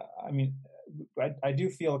 I do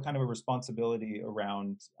feel kind of a responsibility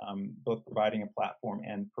around both providing a platform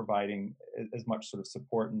and providing as much sort of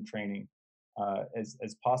support and training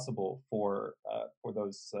as possible for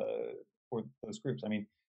those groups. I mean,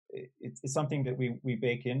 it's something that we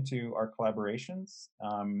bake into our collaborations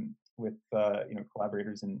with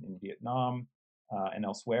collaborators in Vietnam and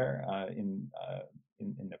elsewhere, in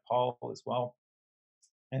Nepal as well,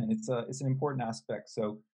 and it's an important aspect.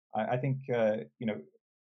 So I think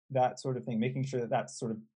that sort of thing, making sure that that's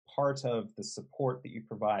sort of part of the support that you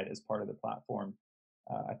provide as part of the platform,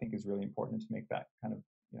 I think is really important to make that kind of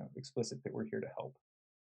explicit that we're here to help.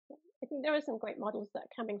 I think there are some great models that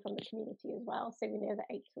are coming from the community as well. So we know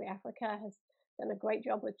that H3 Africa has done a great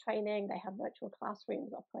job with training. They have virtual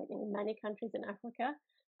classrooms operating in many countries in Africa.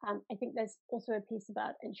 I think there's also a piece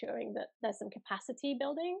about ensuring that there's some capacity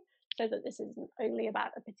building, so that this isn't only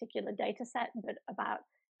about a particular data set, but about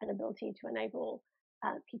an ability to enable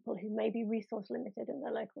people who may be resource limited in their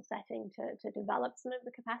local setting to develop some of the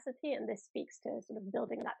capacity. And this speaks to sort of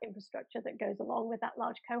building that infrastructure that goes along with that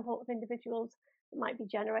large cohort of individuals that might be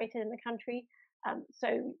generated in the country.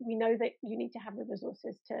 So we know that you need to have the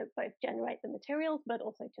resources to both generate the materials, but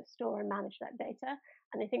also to store and manage that data.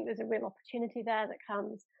 And I think there's a real opportunity there that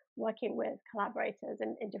comes working with collaborators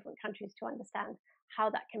in different countries to understand how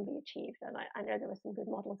that can be achieved. And I know there are some good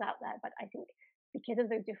models out there, but I think because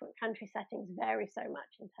of the different country settings vary so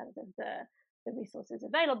much in terms of the resources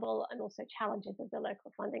available and also challenges of the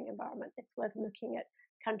local funding environment, it's worth looking at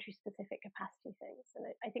country-specific capacity things.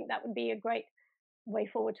 And I think that would be a great way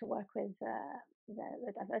forward to work with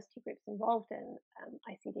the diversity groups involved in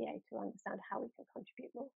ICDA to understand how we can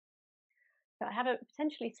contribute more. So I have a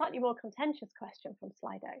potentially slightly more contentious question from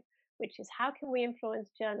Slido, which is, how can we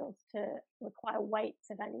influence journals to require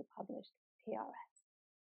weights of any published PRS?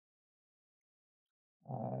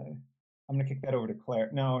 I'm going to kick that over to Clare.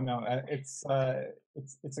 No, it's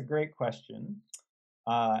a great question,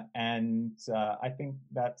 and I think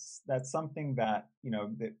that's something that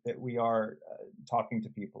that we are talking to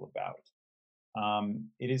people about.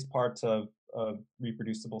 It is part of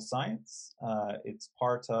reproducible science. It's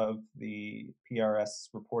part of the PRS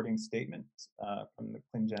reporting statement from the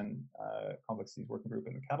ClinGen Complex Disease Working Group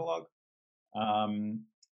in the catalog.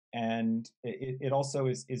 And it also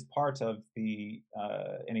is part of the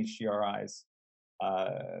NHGRI's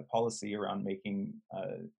policy around making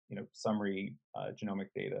summary genomic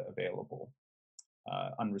data available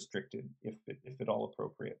unrestricted, if at all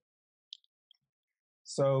appropriate.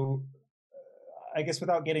 So I guess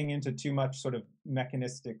without getting into too much sort of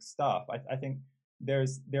mechanistic stuff, I think there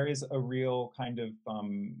is a real kind of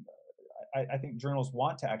I think journals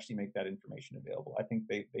want to actually make that information available. I think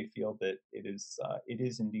they feel that it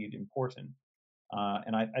is indeed important,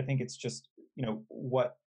 and I think it's just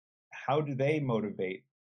how do they motivate,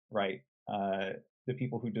 right, the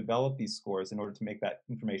people who develop these scores in order to make that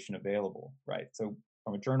information available, right? So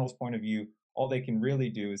from a journal's point of view, all they can really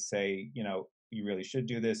do is say, you really should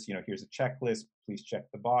do this. Here's a checklist. Please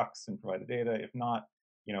check the box and provide the data. If not,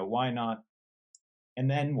 why not? And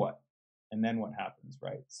then what? And then what happens,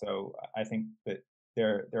 right? So I think that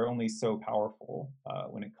they're only so powerful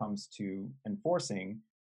when it comes to enforcing,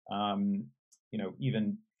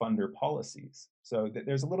 even funder policies. So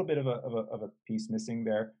there's a little bit of a piece missing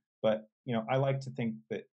there. But I like to think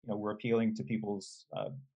that we're appealing to people's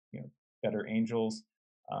better angels,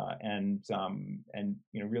 and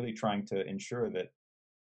really trying to ensure that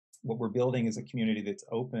what we're building is a community that's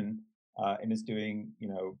open and is doing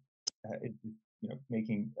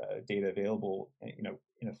making data available in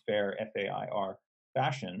a fair FAIR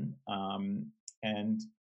fashion, and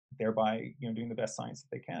thereby doing the best science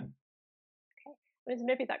that they can. Okay, well,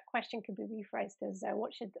 maybe that question could be rephrased as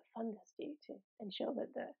what should the funders do to ensure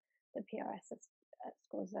that the PRS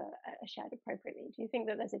scores are shared appropriately? Do you think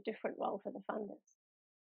that there's a different role for the funders?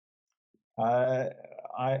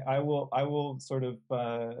 I will sort of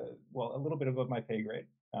a little bit above my pay grade.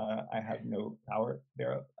 I have no power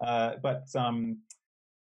thereof. But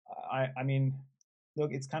I mean,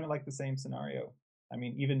 look, it's kind of like the same scenario. I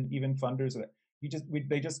mean, even funders,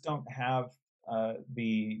 they just don't have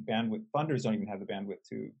the bandwidth. Funders don't even have the bandwidth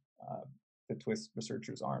to twist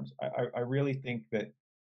researchers' arms. I really think that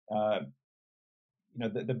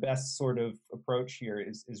the best sort of approach here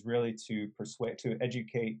is really to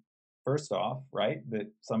educate. First off, right,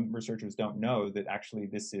 that some researchers don't know that actually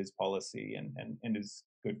this is policy and is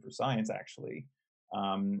good for science, actually.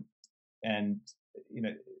 I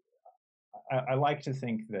like to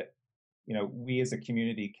think that, we as a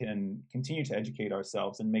community can continue to educate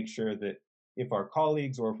ourselves and make sure that if our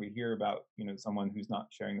colleagues, or if we hear about, someone who's not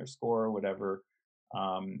sharing their score or whatever,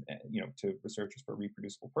 to researchers for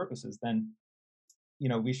reproducible purposes, then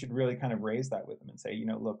we should really kind of raise that with them and say,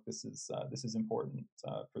 look, this is important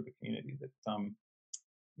for the community that that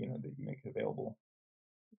you make it available.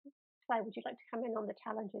 Clare, would you like to come in on the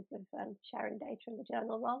challenges of sharing data in the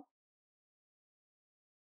journal role?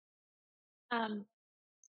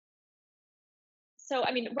 So,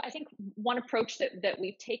 I mean, I think one approach that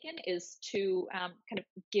we've taken is to kind of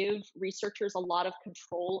give researchers a lot of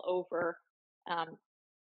control over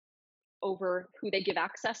who they give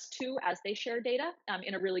access to as they share data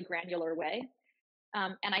in a really granular way.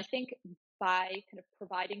 And I think by kind of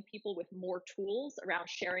providing people with more tools around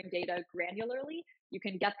sharing data granularly, you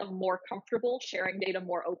can get them more comfortable sharing data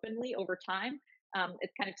more openly over time.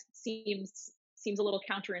 It kind of seems a little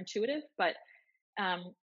counterintuitive, but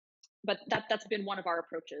that's been one of our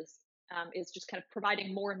approaches, is just kind of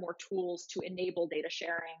providing more and more tools to enable data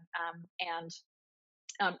sharing and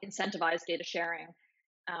incentivize data sharing,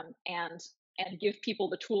 and give people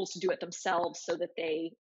the tools to do it themselves so that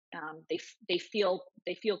they feel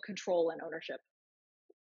control and ownership.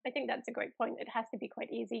 I think that's a great point. It has to be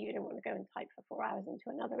quite easy. You don't want to go and type for 4 hours into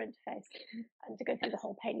another interface and to go through the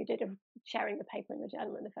whole pain you did of sharing the paper in the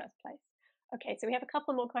journal in the first place. Okay, so we have a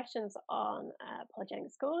couple more questions on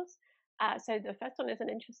polygenic scores. So the first one is an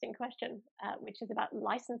interesting question, which is about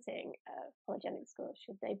licensing polygenic scores.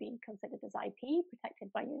 Should they be considered as IP,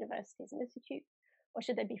 protected by universities and institutes, or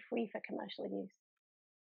should they be free for commercial use?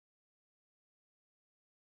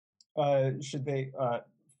 Should they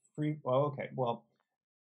free? Well, okay. Well,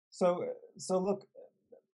 so look,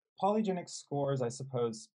 polygenic scores, I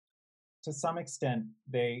suppose, to some extent,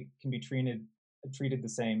 they can be treated the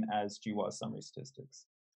same as GWAS summary statistics,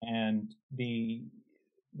 and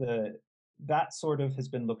that sort of has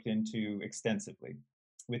been looked into extensively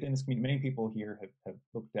within this community. Many people here have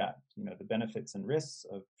looked at the benefits and risks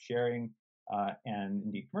of sharing and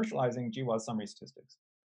indeed commercializing GWAS summary statistics,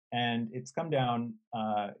 and it's come down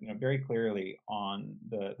very clearly on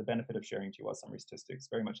the benefit of sharing GWAS summary statistics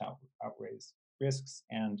very much outweighs risks,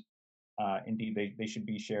 and indeed they should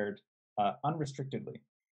be shared unrestrictedly.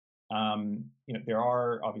 There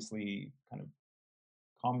are obviously kind of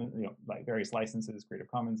common, like various licenses, Creative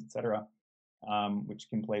Commons, etc., which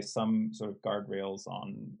can place some sort of guardrails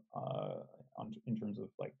on in terms of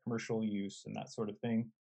like commercial use and that sort of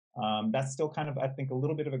thing. That's still kind of, I think, a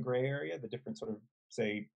little bit of a gray area, the different sort of,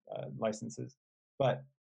 say, licenses. But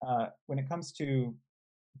when it comes to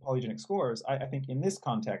polygenic scores, I think in this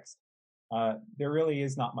context, there really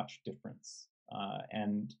is not much difference.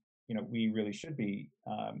 And we really should be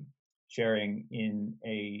sharing in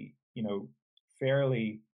a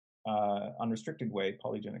fairly unrestricted way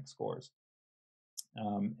polygenic scores.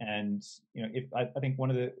 And if I think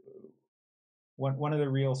one of the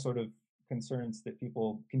real sort of concerns that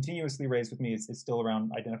people continuously raise with me is still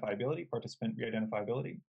around identifiability, participant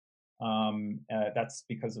re-identifiability. That's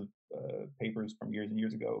because of papers from years and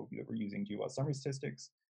years ago that were using GWAS summary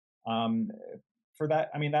statistics. For that,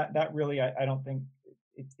 I mean, that really, I don't think,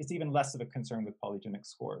 it's even less of a concern with polygenic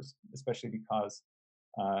scores, especially because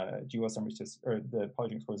GWAS summary statistics, or the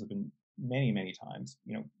polygenic scores have been many times,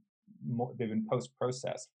 they've been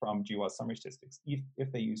post-processed from GWAS summary statistics,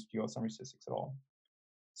 if they use GWAS summary statistics at all.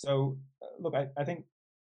 So look, I think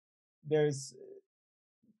there's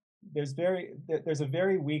a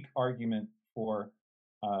very weak argument for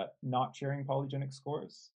not sharing polygenic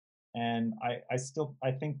scores, and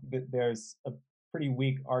I think that there's a pretty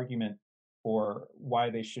weak argument for why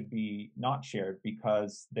they should be not shared,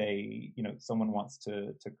 because they, someone wants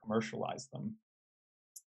to commercialize them.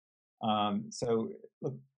 So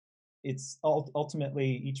look, it's ultimately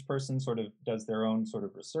each person sort of does their own sort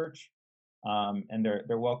of research, and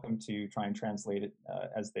they're welcome to try and translate it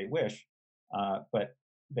as they wish, but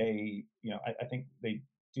they, I think they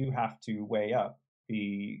do have to weigh up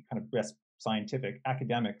the kind of best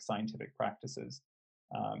academic scientific practices,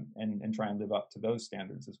 and try and live up to those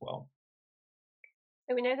standards as well.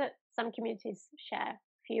 So we know that some communities share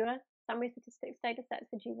fewer summary statistics data sets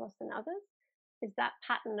for GWAS than others. Is that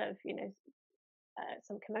pattern of,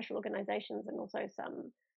 some commercial organizations and also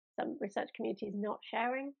some research communities not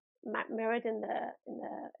sharing mirrored in the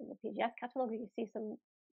PGS catalog? Do you see some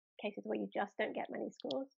cases where you just don't get many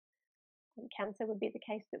scores? And cancer would be the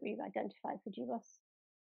case that we've identified for GWAS.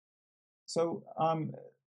 So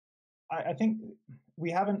I think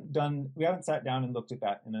we haven't sat down and looked at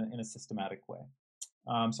that in a systematic way.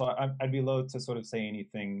 So I'd be loath to sort of say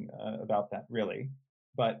anything about that, really.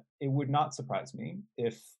 But it would not surprise me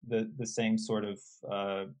if the same sort of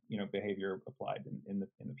behavior applied in the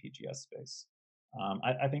PGS space.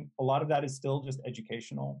 I think a lot of that is still just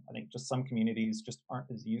educational. I think just some communities just aren't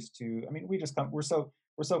as used to. I mean, we're so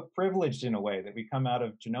privileged in a way that we come out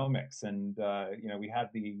of genomics, and we had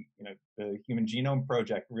the Human Genome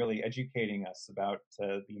Project really educating us about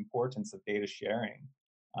the importance of data sharing,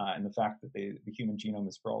 and the fact that the human genome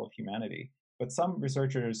is for all of humanity. But some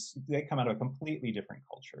researchers, they come out of a completely different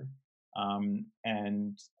culture,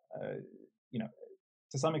 and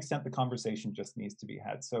to some extent, the conversation just needs to be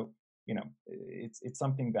had. So it's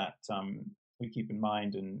something that we keep in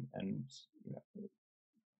mind, and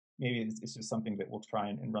maybe it's just something that we'll try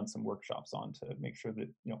and run some workshops on to make sure that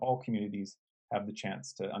all communities have the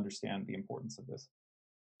chance to understand the importance of this.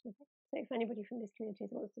 Okay. So if anybody from these communities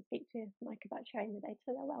wants to speak to Mike about sharing the data,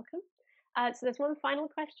 they're welcome. So there's one final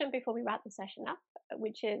question before we wrap the session up,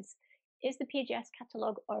 which is the PGS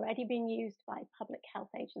catalogue already being used by public health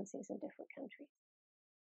agencies in different countries?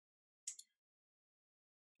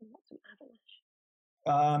 That's an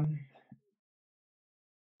avalanche.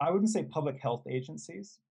 I wouldn't say public health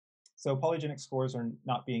agencies. So polygenic scores are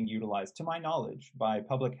not being utilized, to my knowledge, by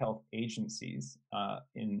public health agencies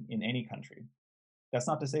in any country. That's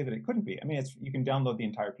not to say that it couldn't be. I mean, you can download the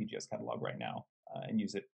entire PGS catalog right now and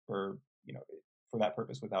use it for that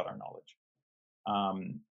purpose without our knowledge.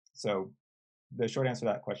 So the short answer to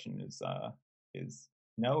that question is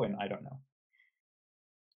no, and I don't know.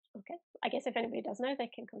 Okay, I guess if anybody does know, they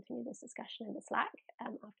can continue this discussion in the Slack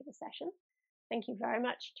after the session. Thank you very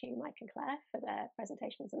much to Mike and Claire for their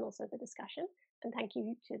presentations and also the discussion. And thank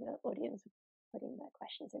you to the audience for putting their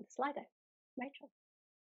questions into Slido. Rachel.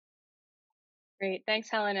 Great, thanks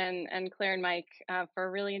Helen and Claire and Mike for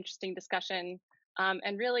a really interesting discussion.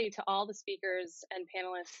 And really to all the speakers and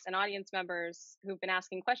panelists and audience members who've been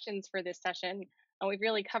asking questions for this session. We've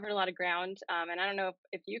really covered a lot of ground. And I don't know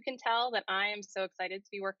if you can tell that I am so excited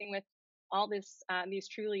to be working with all these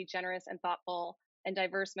truly generous and thoughtful and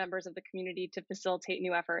diverse members of the community to facilitate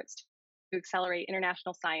new efforts to accelerate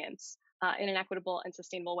international science in an equitable and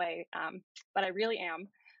sustainable way. But I really am.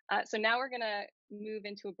 So now we're going to move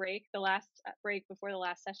into a break, the last break before the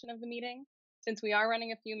last session of the meeting. Since we are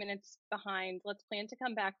running a few minutes behind, let's plan to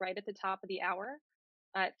come back right at the top of the hour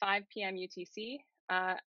at 5 p.m. UTC,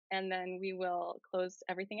 and then we will close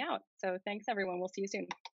everything out. So thanks, everyone. We'll see you soon.